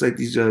 but it looks like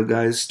these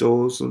guys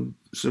stole some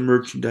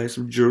merchandise,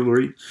 some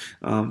jewelry,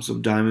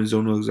 some diamonds.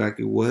 Don't know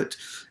exactly what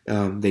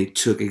they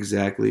took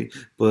exactly,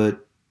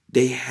 but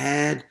they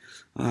had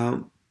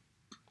a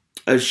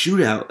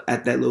shootout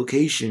at that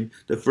location,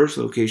 the first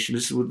location.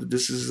 This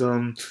is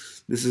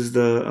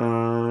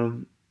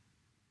the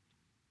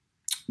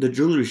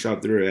jewelry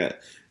shop they're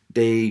at.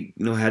 they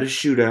had a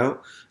shootout.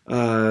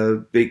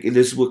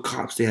 This is what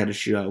cops they had a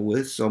shootout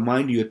with. So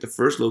mind you, at the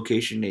first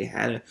location they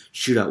had a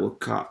shootout with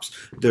cops.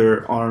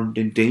 They're armed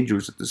and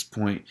dangerous at this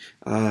point.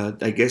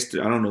 I guess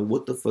I don't know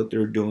what the fuck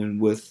they're doing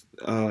with.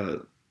 I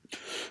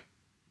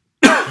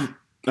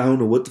don't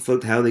know what the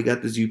fuck how they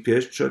got this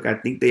UPS truck. I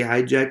think they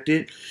hijacked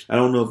it. I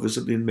don't know if it's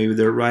something maybe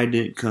their ride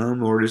didn't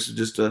come or this is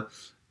just a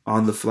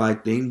on the fly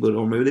thing, but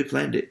or maybe they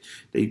planned it.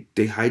 They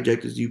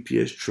hijacked this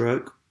UPS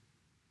truck.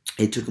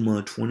 It took them on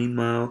a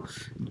 20-mile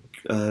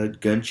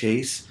gun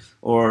chase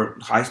or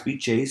high speed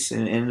chase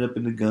and ended up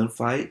in the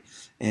gunfight.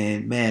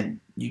 And man,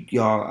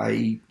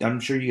 I'm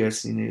sure you guys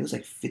seen it. It was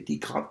like 50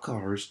 cop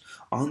cars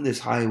on this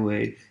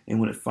highway, and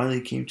when it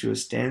finally came to a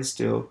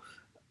standstill,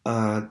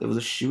 there was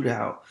a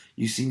shootout.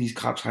 You seen these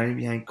cops hiding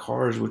behind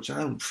cars, which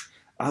I'm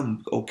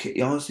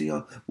okay. Honestly,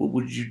 y'all, what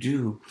would you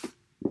do?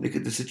 Look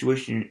at the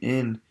situation you're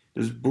in.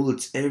 There's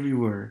bullets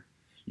everywhere.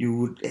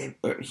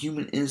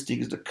 Human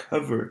instinct is to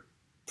cover,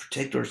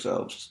 protect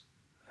ourselves.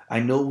 I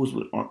know it was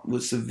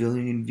with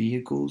civilian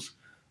vehicles,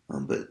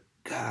 but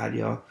God,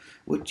 y'all,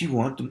 what do you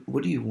want them?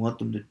 What do you want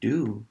them to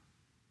do?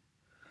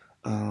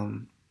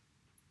 Um,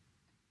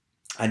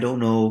 I don't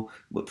know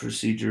what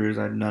procedure is.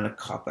 I'm not a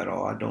cop at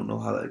all. I don't know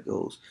how that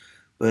goes.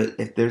 But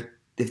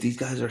if these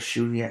guys are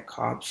shooting at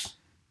cops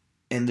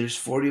and there's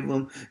 40 of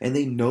them and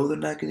they know they're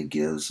not going to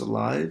get us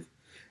alive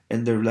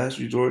and their last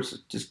resort is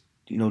just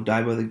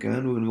die by the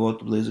gun, we're going to go out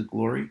the blaze of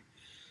glory.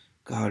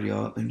 God,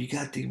 y'all, and you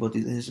got to think about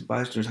these innocent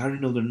bystanders. How do you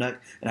know they're not?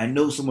 And I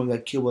know someone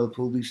got killed by the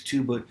police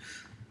too, but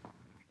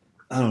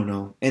I don't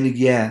know. And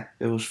yeah,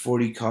 there was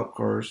 40 cop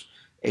cars,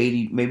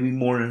 80, maybe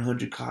more than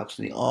 100 cops,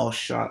 and they all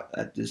shot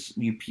at this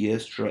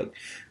UPS truck,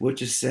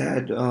 which is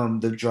sad.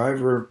 The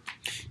driver,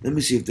 let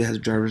me see if that has a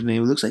driver's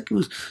name. It looks like it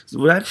was.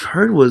 What I've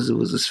heard was it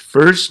was his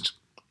first.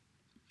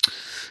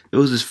 It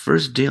was his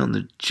first day on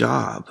the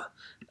job.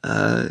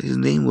 His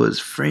name was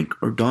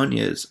Frank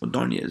Ordonez.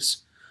 Ordonez.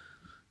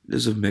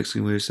 There's a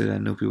Mexican way to say that. I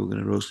know people are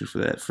gonna roast me for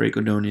that. Frank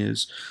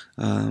Ordonez.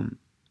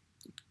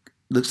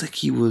 Looks like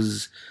he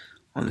was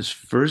on his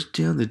first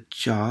day on the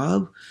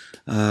job.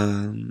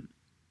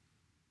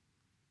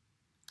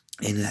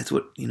 And that's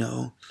what,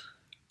 and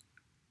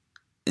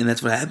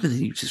that's what happened.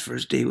 His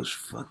first day was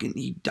fucking,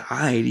 he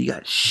died. He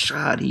got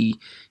shot. He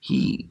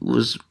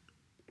was,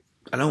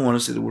 I don't want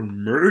to say the word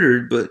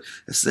murdered, but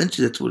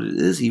essentially that's what it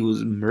is. He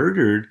was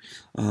murdered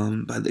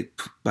by the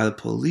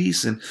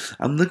police. And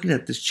I'm looking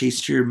at this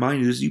chase here.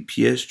 Mind you, this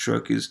UPS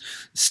truck is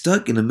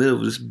stuck in the middle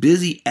of this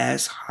busy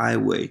ass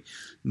highway.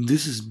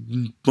 This is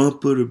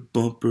bumper to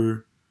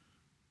bumper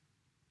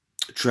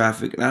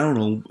traffic. And I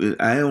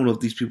don't know if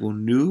these people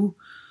knew.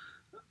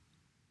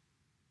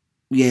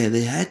 Yeah,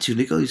 they had to.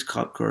 They got these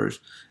cop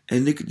cars,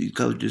 and look at these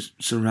cops just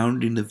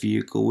surrounding the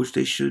vehicle, which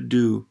they should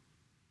do.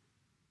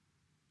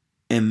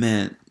 And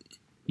man,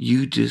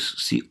 you just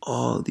see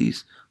all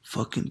these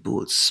fucking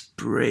bullets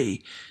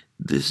spray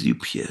this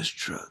UPS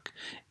truck.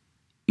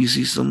 You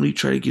see somebody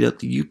try to get out.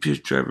 The UPS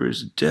driver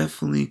is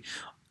definitely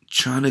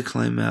trying to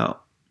climb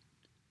out.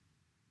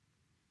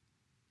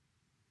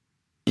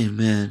 And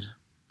man,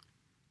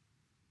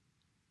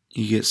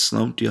 you get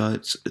slumped, y'all.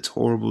 It's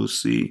horrible to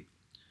see.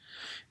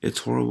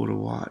 It's horrible to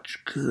watch.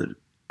 Good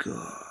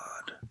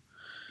God.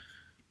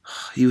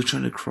 He was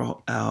trying to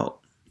crawl out.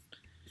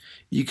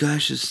 You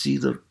guys should see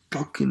the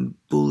fucking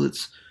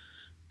bullets.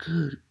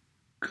 Good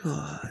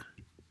God.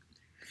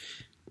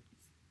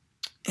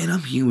 And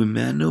I'm human,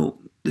 man. No,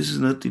 this is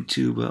nothing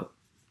too about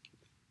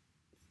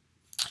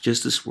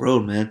just this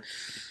world, man.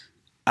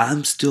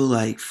 I'm still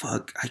like,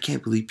 fuck, I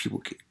can't believe people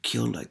get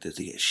killed like this.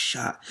 They get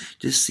shot.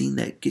 Just seeing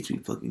that gets me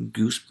fucking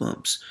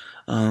goosebumps.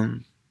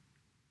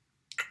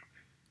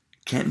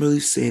 Can't really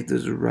say if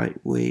there's a right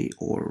way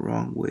or a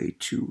wrong way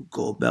to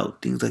go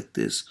about things like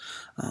this.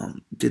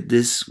 Did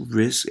this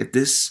risk, if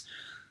this,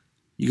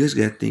 you guys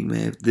gotta think,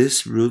 man, if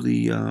this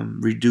really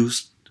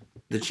reduced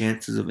the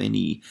chances of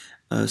any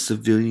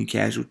civilian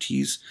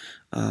casualties,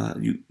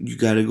 you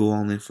gotta go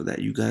all in for that.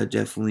 You gotta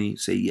definitely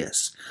say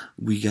yes.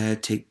 We gotta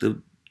take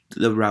the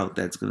route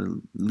that's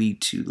gonna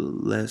lead to the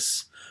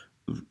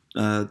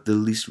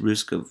least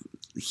risk of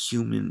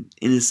human,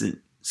 innocent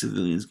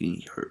civilians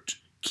getting hurt,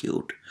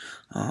 killed.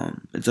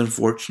 It's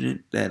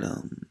unfortunate that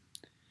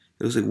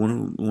it was like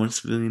one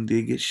civilian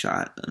did get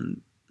shot,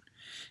 and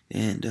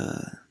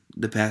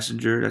the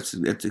passenger, that's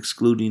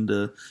excluding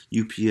the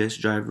UPS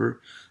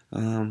driver.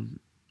 But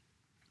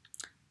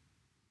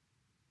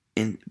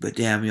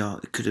damn, y'all,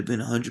 it could have been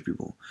 100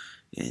 people,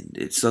 and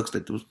it sucks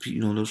that those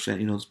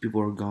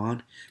people are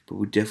gone. But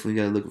we definitely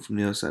gotta look from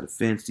the other side of the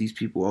fence. These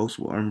people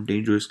also are armed,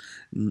 dangerous,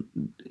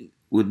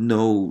 with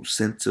no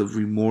sense of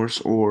remorse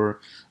or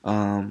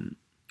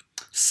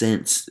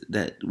sense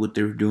that what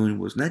they were doing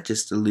was not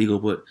just illegal,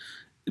 but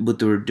what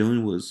they were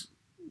doing was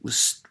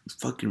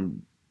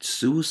fucking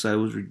suicide.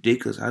 Was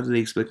ridiculous. How did they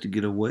expect to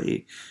get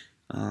away?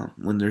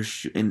 when they're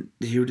and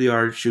here they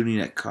are shooting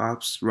at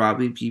cops,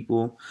 robbing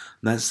people.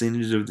 I'm not saying they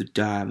deserve to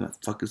die. I'm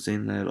not fucking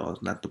saying that at all.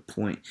 It's not the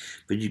point.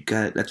 But you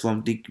got that's what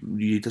I'm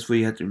thinking. That's what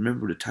you have to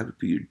remember. The type of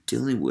people you're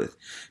dealing with.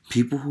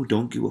 People who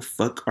don't give a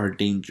fuck are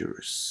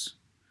dangerous.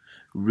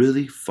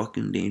 Really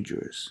fucking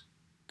dangerous.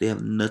 They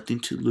have nothing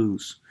to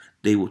lose.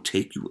 They will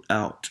take you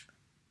out.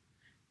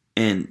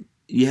 And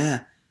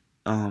yeah,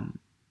 and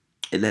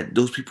that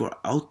those people are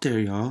out there,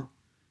 y'all.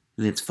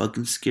 And it's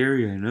fucking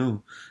scary, I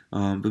know.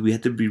 But we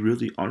have to be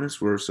really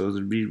honest with ourselves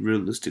and be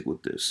realistic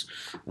with this.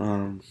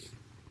 Um,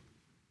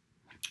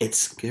 it's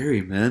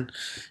scary, man.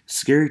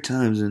 Scary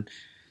times, and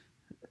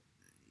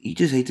you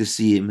just hate to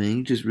see it, man.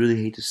 You just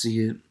really hate to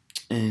see it.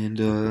 And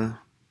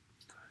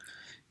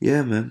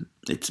yeah, man.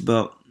 It's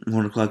about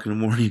 1 o'clock in the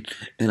morning,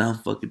 and I'm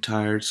fucking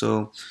tired.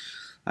 So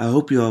I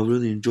hope you all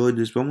really enjoyed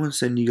this. But I'm gonna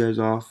send you guys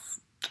off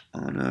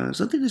on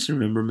something to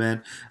remember,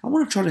 man. I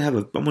want to try to have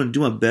a. I'm gonna do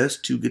my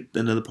best to get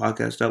another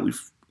podcast out.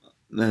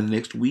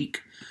 Next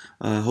week.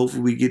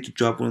 Hopefully we get to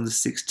drop one on the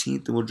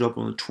 16th, and we'll drop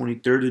on the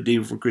 23rd, the day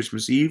before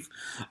Christmas Eve.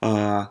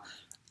 Got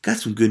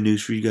some good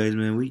news for you guys,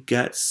 man. We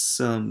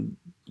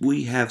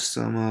definitely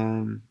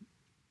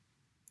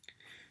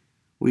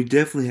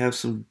have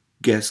some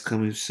guests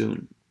coming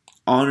soon.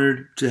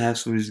 Honored to have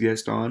some of these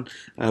guests on.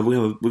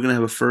 We're gonna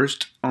have a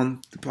first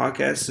on the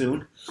podcast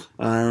soon.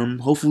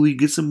 Hopefully we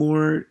get some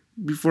more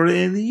before the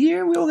end of the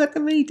year. We don't got that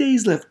many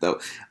days left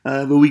though.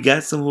 But we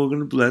got some who are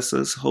gonna bless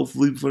us.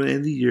 Hopefully before the end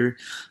of the year,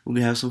 we're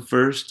gonna have some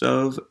first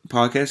of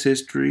podcast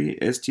history,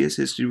 STS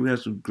history. We're gonna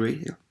have some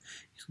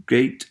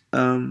great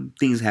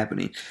things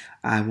happening.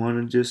 I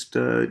wanna just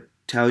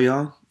tell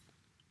y'all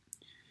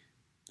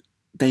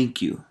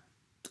thank you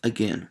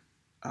again.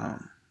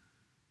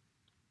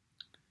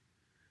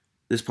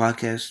 This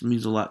podcast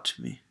means a lot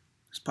to me.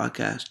 This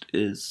podcast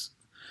is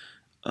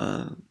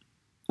one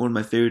of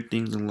my favorite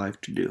things in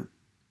life to do.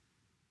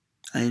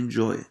 I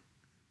enjoy it.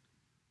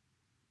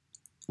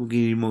 We'll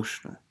get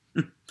emotional.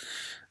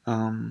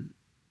 I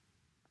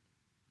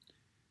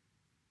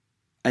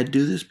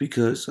do this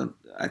because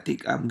I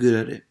think I'm good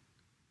at it.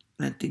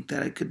 And I think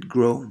that I could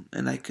grow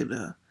and I could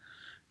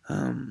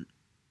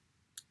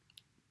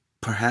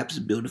perhaps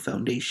build a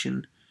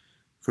foundation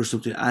for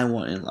something I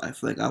want in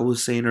life. Like I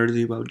was saying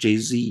earlier about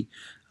Jay-Z,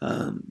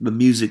 the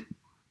music,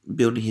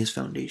 building his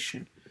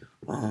foundation.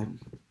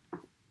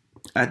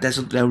 That's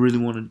something I really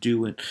want to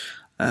do, and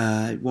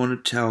I want to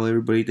tell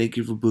everybody thank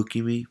you for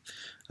booking me.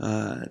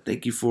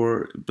 Thank you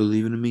for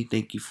believing in me.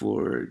 Thank you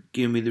for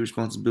giving me the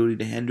responsibility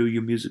to handle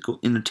your musical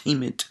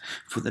entertainment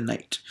for the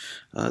night.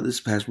 This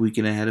past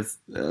weekend I had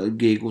a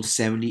gig with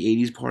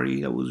 70s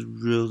party that was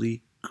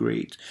really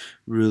great,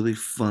 really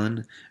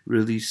fun,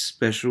 really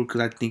special because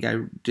I think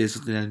I did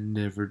something I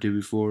never did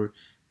before,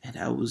 and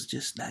I was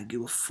just not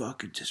give a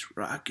fuck and just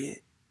rock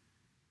it.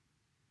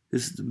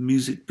 This is the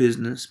music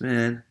business,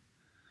 man.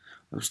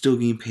 I'm still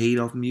getting paid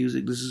off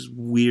music. This is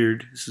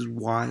weird. This is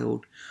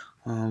wild.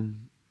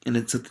 And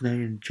it's something I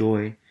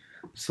enjoy.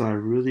 So I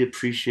really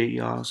appreciate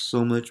y'all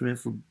so much, man,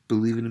 for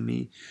believing in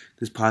me.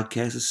 This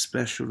podcast is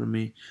special to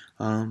me.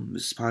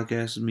 This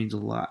podcast means a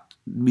lot.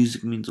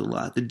 Music means a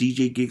lot. The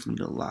DJ gigs mean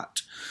a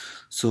lot.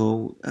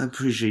 So I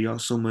appreciate y'all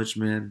so much,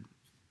 man.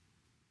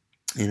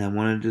 And I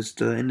want to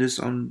just end this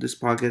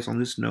podcast on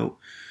this note.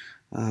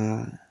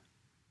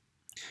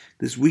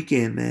 This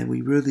weekend, man,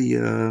 we really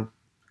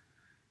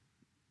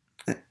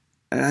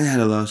I had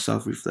a lot of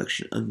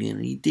self-reflection again.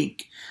 And you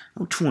think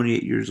I'm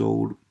 28 years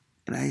old,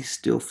 and I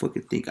still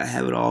fucking think I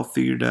have it all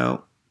figured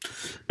out.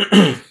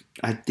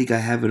 I think I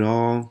have it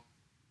all.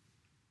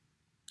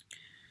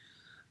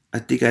 I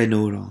think I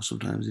know it all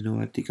sometimes, you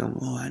know.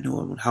 I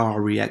know how I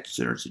react to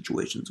certain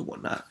situations and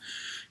whatnot.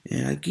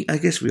 And I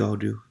guess we all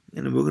do.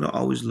 And we're going to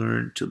always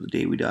learn till the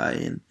day we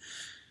die.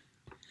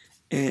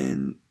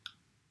 And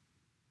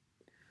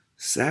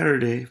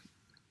Saturday,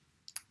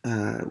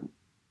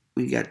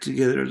 we got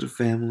together as a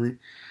family.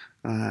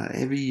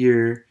 Every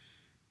year,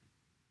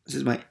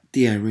 since my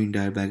Auntie Irene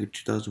died back in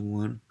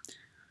 2001,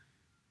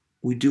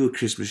 we do a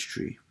Christmas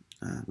tree.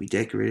 We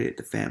decorate it,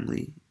 the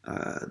family.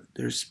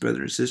 There's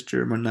brother and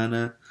sister, my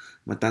nana,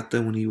 my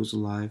tata when he was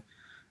alive.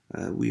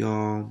 We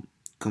all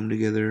come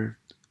together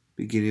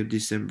beginning of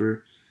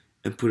December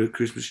and put a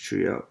Christmas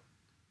tree out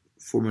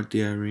for my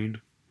Auntie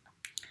Irene.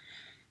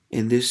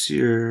 And this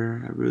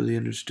year, I really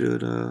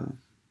understood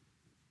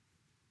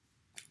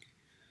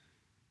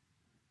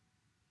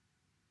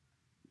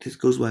this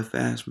goes by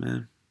fast,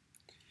 man.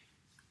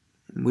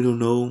 We don't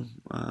know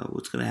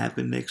what's going to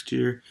happen next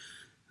year.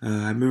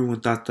 I remember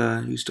when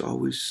Tata used to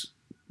always,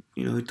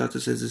 Tata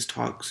says his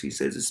talks, he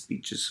says his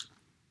speeches.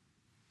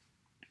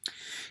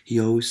 He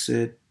always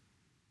said,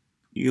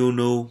 you don't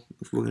know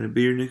if we're going to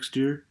be here next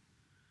year.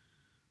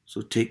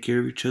 So take care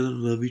of each other,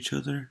 love each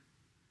other,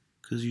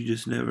 because you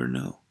just never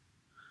know.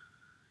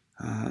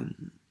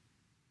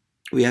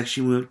 We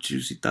actually went up to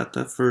see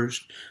Tata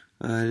first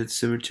at the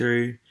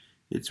cemetery.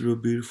 It's real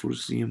beautiful to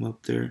see him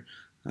up there.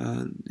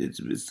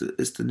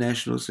 It's the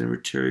National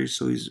Cemetery,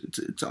 so it's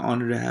an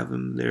honor to have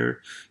him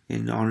there,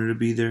 and an honor to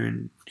be there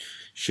and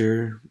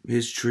share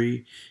his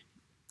tree.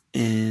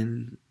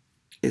 And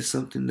it's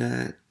something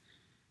that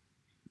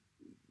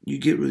you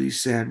get really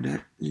sad.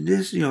 That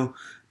this,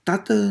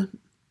 Tata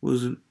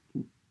was an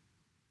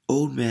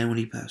old man when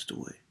he passed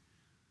away.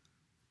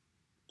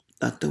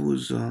 Tata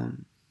was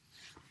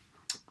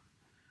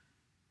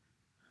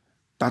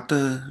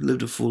Tata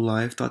lived a full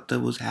life. Tata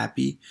was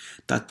happy.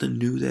 Tata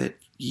knew that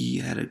he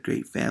had a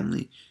great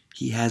family.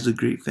 He has a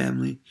great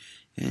family,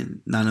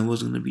 and Nana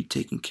was going to be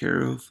taken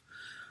care of.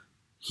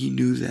 He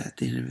knew that at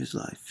the end of his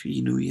life.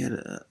 He knew he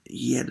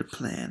had a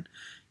plan,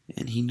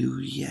 and he knew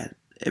he had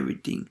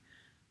everything,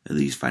 at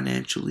least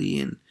financially,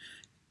 and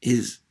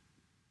his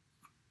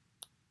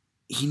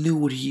he knew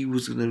what he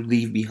was going to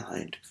leave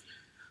behind.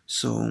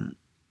 So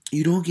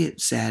you don't get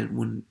sad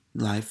when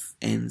life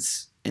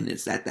ends and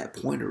it's at that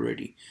point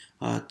already.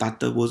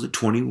 Tata was a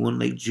 21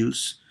 like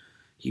Juice.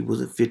 He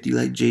was a 50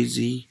 like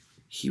Jay-Z.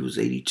 He was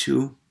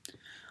 82.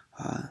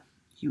 Uh,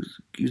 he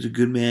was a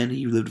good man.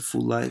 He lived a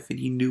full life and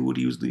he knew what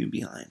he was leaving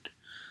behind.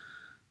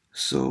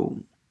 So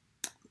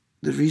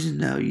the reason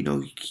now, you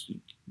don't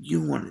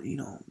want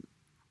to,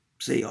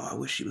 say, "Oh, I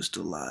wish he was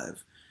still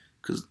alive,"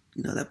 because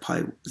that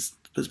probably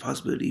was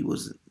possibility.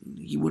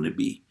 He wouldn't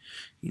be.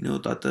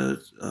 Tata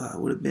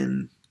would have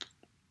been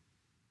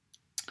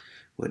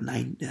what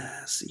nine?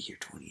 Let's see here,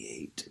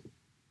 28.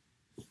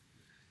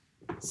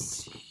 Let's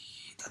see,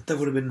 that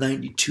would have been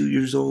 92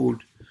 years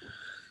old.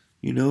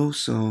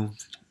 So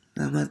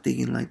I'm not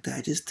thinking like that.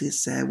 I just get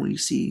sad when you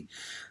see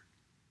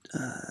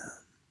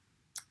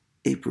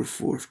April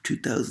 4th,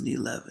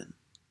 2011.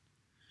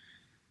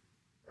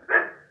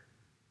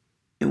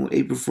 And when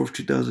April 4th,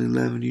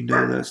 2011,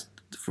 that's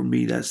for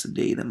me. That's the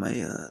day that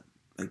my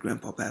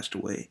grandpa passed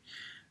away.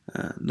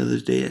 Another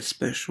day that's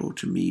special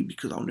to me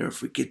because I'll never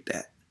forget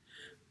that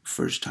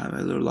first time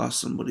I ever lost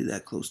somebody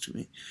that close to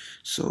me.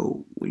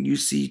 So when you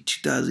see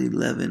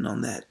 2011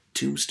 on that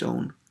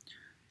tombstone,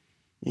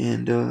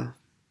 and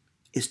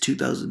it's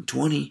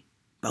 2020,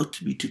 about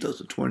to be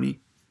 2020,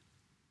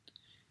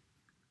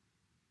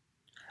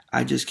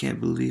 I just can't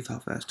believe how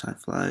fast time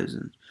flies,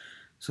 and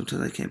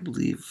sometimes I can't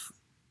believe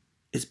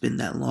it's been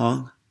that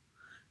long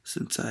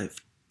since I've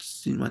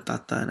seen my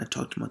tata and I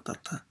talked to my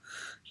tata.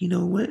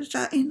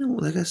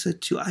 Like I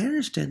said too, I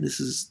understand this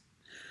is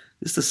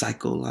the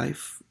cycle of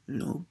life.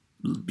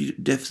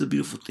 Death is a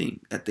beautiful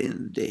thing at the end of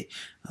the day.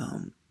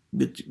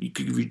 But you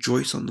could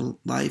rejoice on the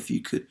life.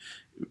 You could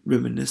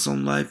reminisce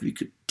on life. You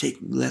could take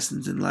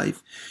lessons in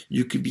life.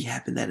 You could be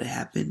happy that it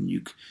happened.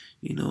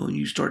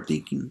 You start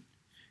thinking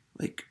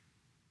like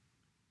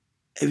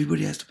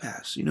everybody has to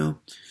pass, and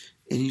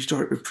you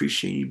start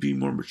appreciating. You being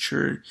more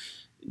mature,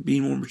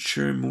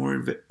 and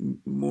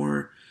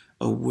more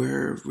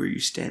aware of where you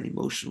stand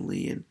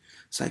emotionally and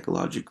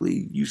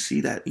psychologically. You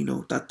see that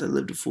Tata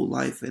lived a full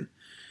life and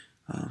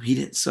he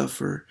didn't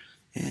suffer,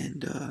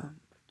 and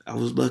I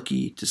was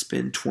lucky to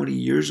spend 20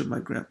 years with my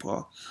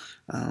grandpa.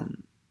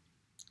 Um,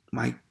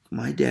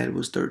 my dad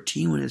was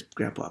 13 when his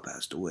grandpa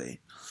passed away.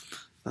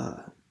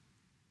 Uh,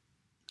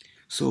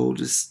 so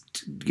just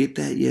to get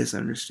that, yes, I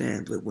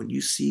understand. But when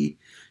you see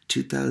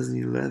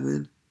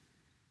 2011,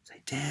 it's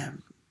like,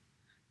 damn,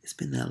 it's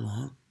been that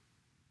long.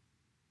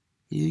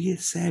 You get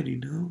sad,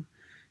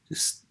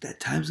 Just that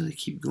time's gonna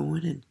keep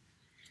going, and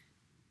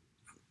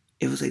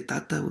it was like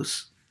that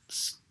was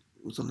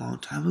a long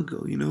time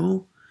ago,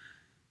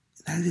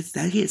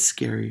 That gets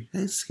scary.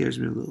 That scares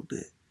me a little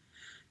bit.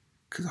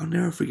 Because I'll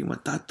never forget my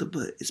tata,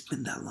 but it's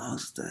been that long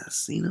since I've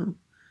seen him.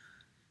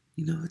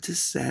 It's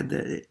just sad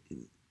that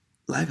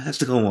life has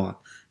to go on.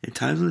 And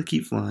time's going to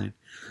keep flying.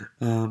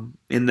 And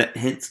that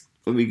hence,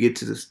 when we get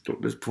to this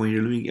point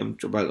here, I'm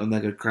not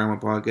going to cry on my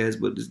podcast,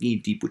 but just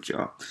getting deep with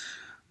y'all.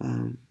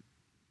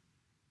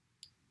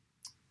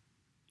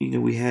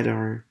 We had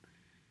our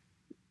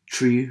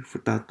tree for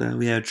Tata.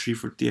 We had a tree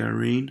for Tia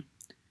Irene.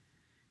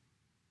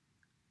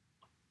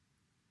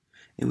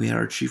 And we had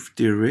our tree for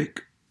Tia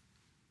Rick.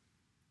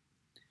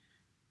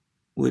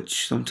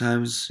 Which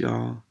sometimes,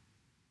 y'all,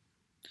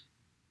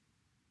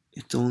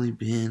 it's only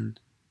been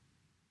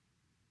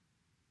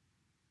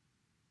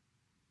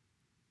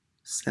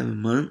 7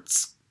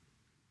 months.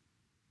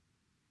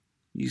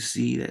 You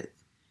see that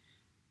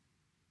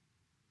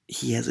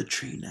he has a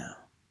tree now.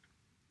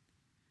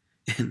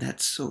 And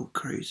that's so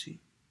crazy.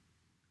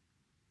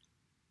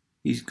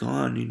 He's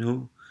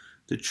gone,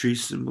 The tree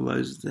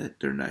symbolizes that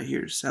they're not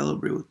here to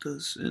celebrate with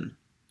us, and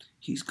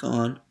he's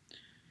gone.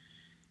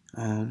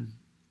 And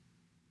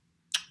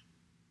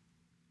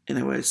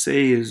what I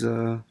say is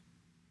to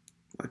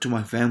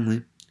my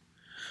family,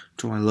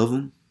 I love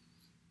them.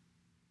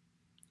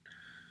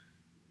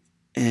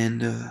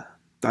 And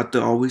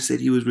Tata always said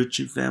he was rich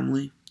in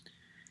family.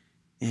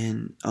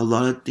 And a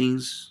lot of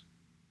things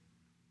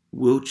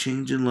will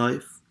change in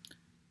life.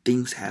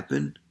 Things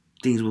happen.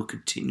 Things will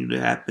continue to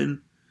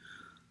happen.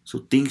 So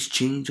things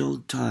change all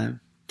the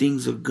time.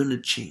 Things are going to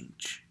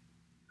change.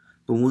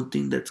 But one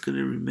thing that's going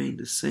to remain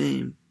the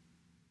same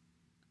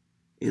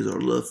is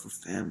our love for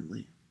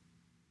family.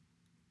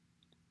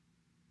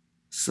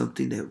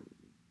 Something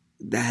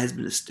that has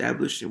been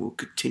established and will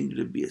continue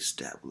to be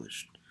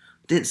established.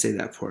 didn't say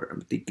that part.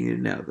 I'm thinking it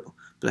now, though.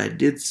 But I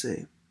did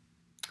say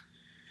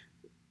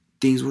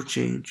things will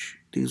change.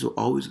 Things are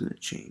always going to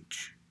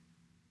change.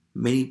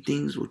 Many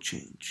things will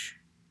change.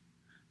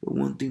 But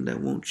one thing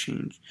that won't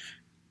change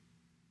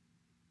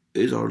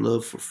is our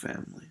love for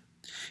family.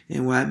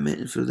 And what I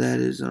meant for that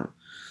is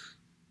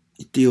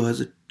Theo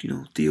has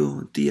Theo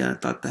and Thea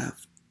thought to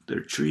have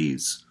their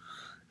trees.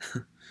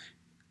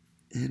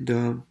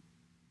 And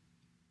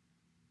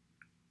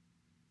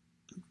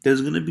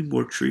there's going to be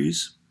more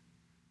trees.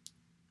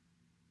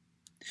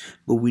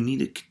 But we need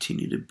to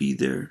continue to be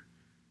there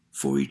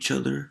for each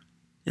other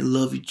and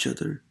love each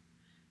other.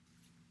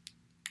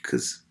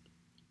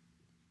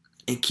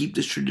 And keep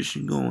this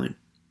tradition going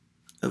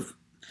of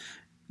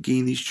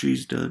getting these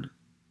trees done.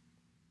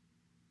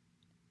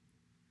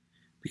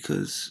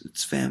 Because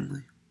it's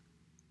family.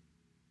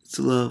 It's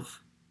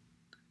love.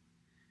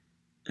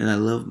 And I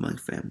love my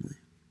family.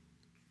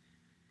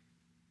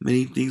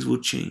 Many things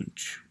will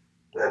change.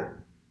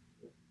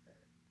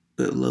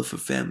 But love for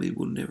family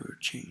will never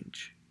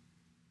change.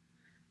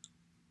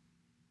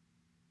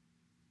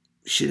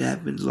 Shit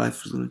happens.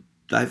 Life's gonna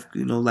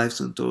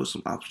throw us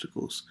some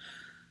obstacles.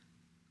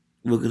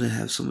 We're gonna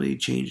have so many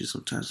changes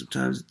sometimes.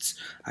 Sometimes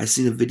I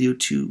seen a video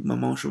too. My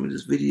mom showed me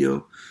this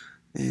video,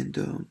 and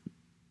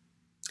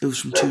it was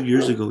from 2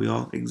 years ago,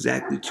 y'all.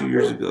 Exactly 2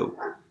 years ago.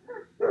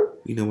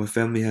 My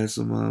family had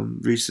some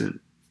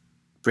recent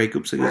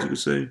breakups, I guess you could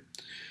say.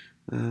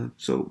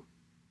 So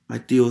my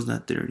Theo's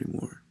not there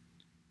anymore.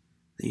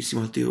 And you see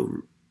my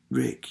Theo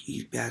Rick,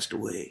 he passed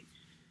away,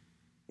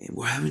 and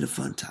we're having a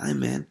fun time,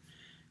 man.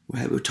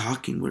 We're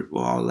talking, we're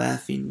all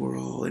laughing, we're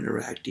all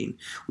interacting.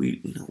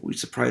 We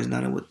surprised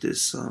Nana with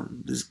this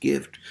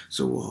gift,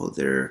 so we're all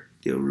there.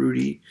 Theo,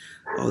 Rudy,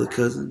 all the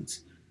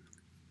cousins,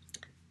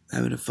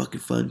 having a fucking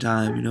fun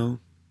time,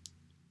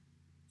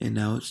 And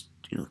now it's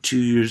 2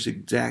 years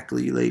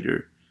exactly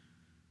later.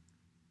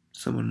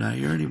 Someone not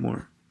here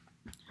anymore.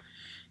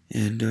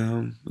 And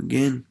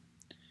again,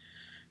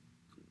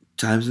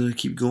 time's gonna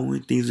keep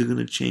going. Things are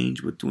gonna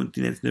change, but the one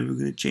thing that's never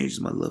gonna change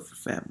is my love for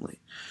family.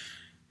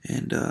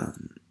 And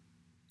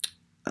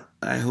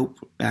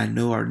I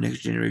know our next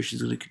generation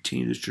is going to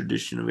continue this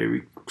tradition of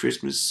every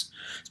Christmas,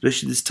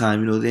 especially this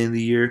time, the end of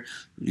the year.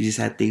 We just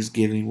had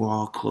Thanksgiving. We're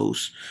all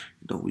close.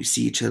 We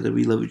see each other.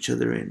 We love each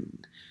other.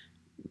 And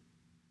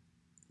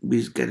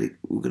we're going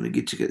to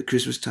get together.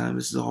 Christmas time,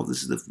 this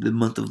is the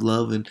month of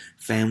love and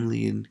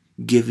family and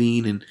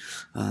giving and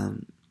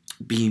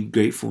being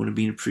grateful and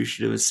being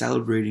appreciative and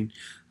celebrating,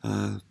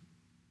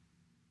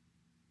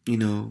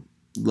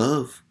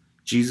 love.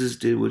 Jesus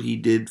did what he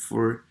did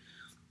for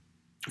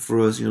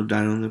us,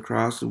 dying on the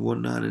cross and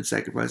whatnot, and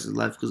sacrificing his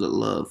life because of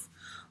love.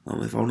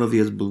 If I don't know if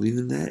you guys believe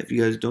in that. If you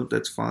guys don't,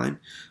 that's fine.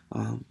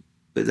 But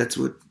that's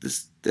what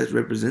that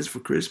represents for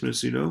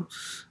Christmas, So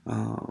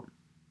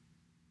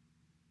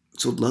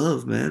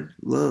love, man.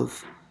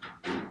 Love.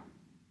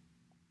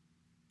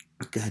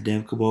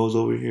 Goddamn Cabal's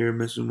over here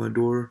messing with my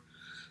door.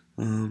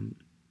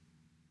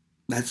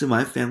 That's in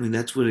my family.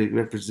 That's what it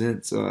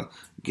represents. I'm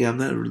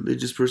not a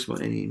religious person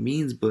by any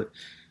means, but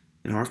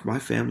in my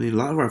family, a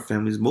lot of our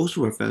families, most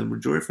of our families,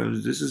 majority of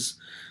families, this is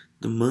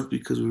the month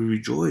because we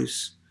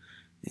rejoice.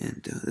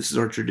 And this is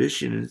our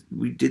tradition. And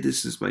we did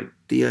this since my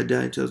Thea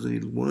died in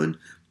 2001.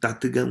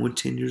 Dr. got one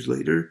 10 years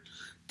later.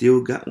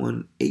 Theo got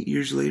one 8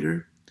 years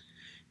later.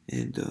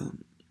 And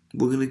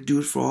we're going to do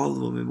it for all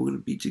of them. And we're going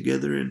to be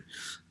together. And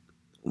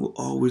we're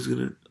always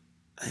going to,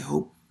 I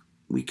hope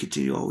we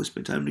continue to always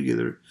spend time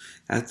together.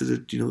 After the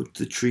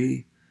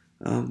tree,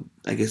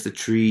 I guess the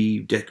tree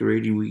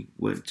decorating, we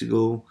went to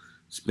go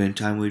spend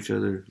time with each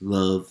other,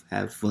 love,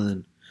 have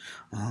fun.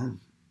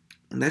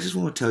 And I just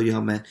want to tell y'all,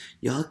 man,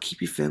 y'all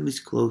keep your families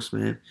close,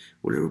 man.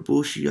 Whatever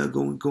bullshit y'all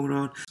going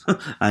on.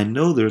 I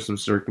know there's some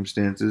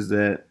circumstances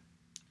that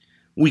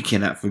we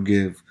cannot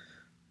forgive.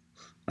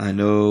 I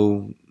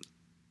know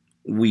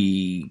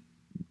we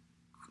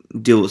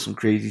deal with some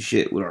crazy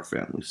shit with our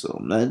family. So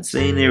I'm not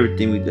saying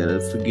everything we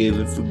gotta forgive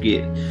and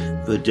forget.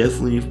 But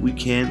definitely if we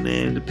can,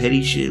 man, the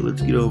petty shit,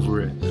 let's get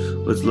over it.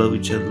 Let's love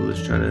each other.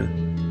 Let's try to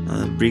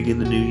bring in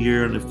the new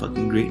year on a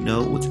fucking great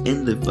note. Let's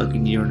end the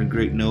fucking year on a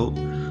great note.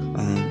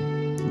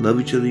 Love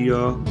each other,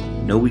 y'all.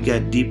 Know we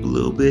got deep a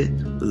little bit,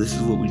 but this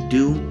is what we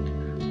do.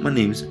 My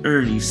name is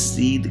Ernie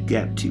C, the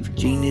Gap Tooth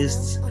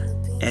Genius,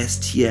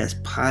 STS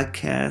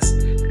Podcast.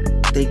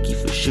 Thank you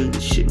for sharing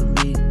this shit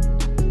with me.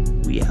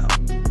 We out.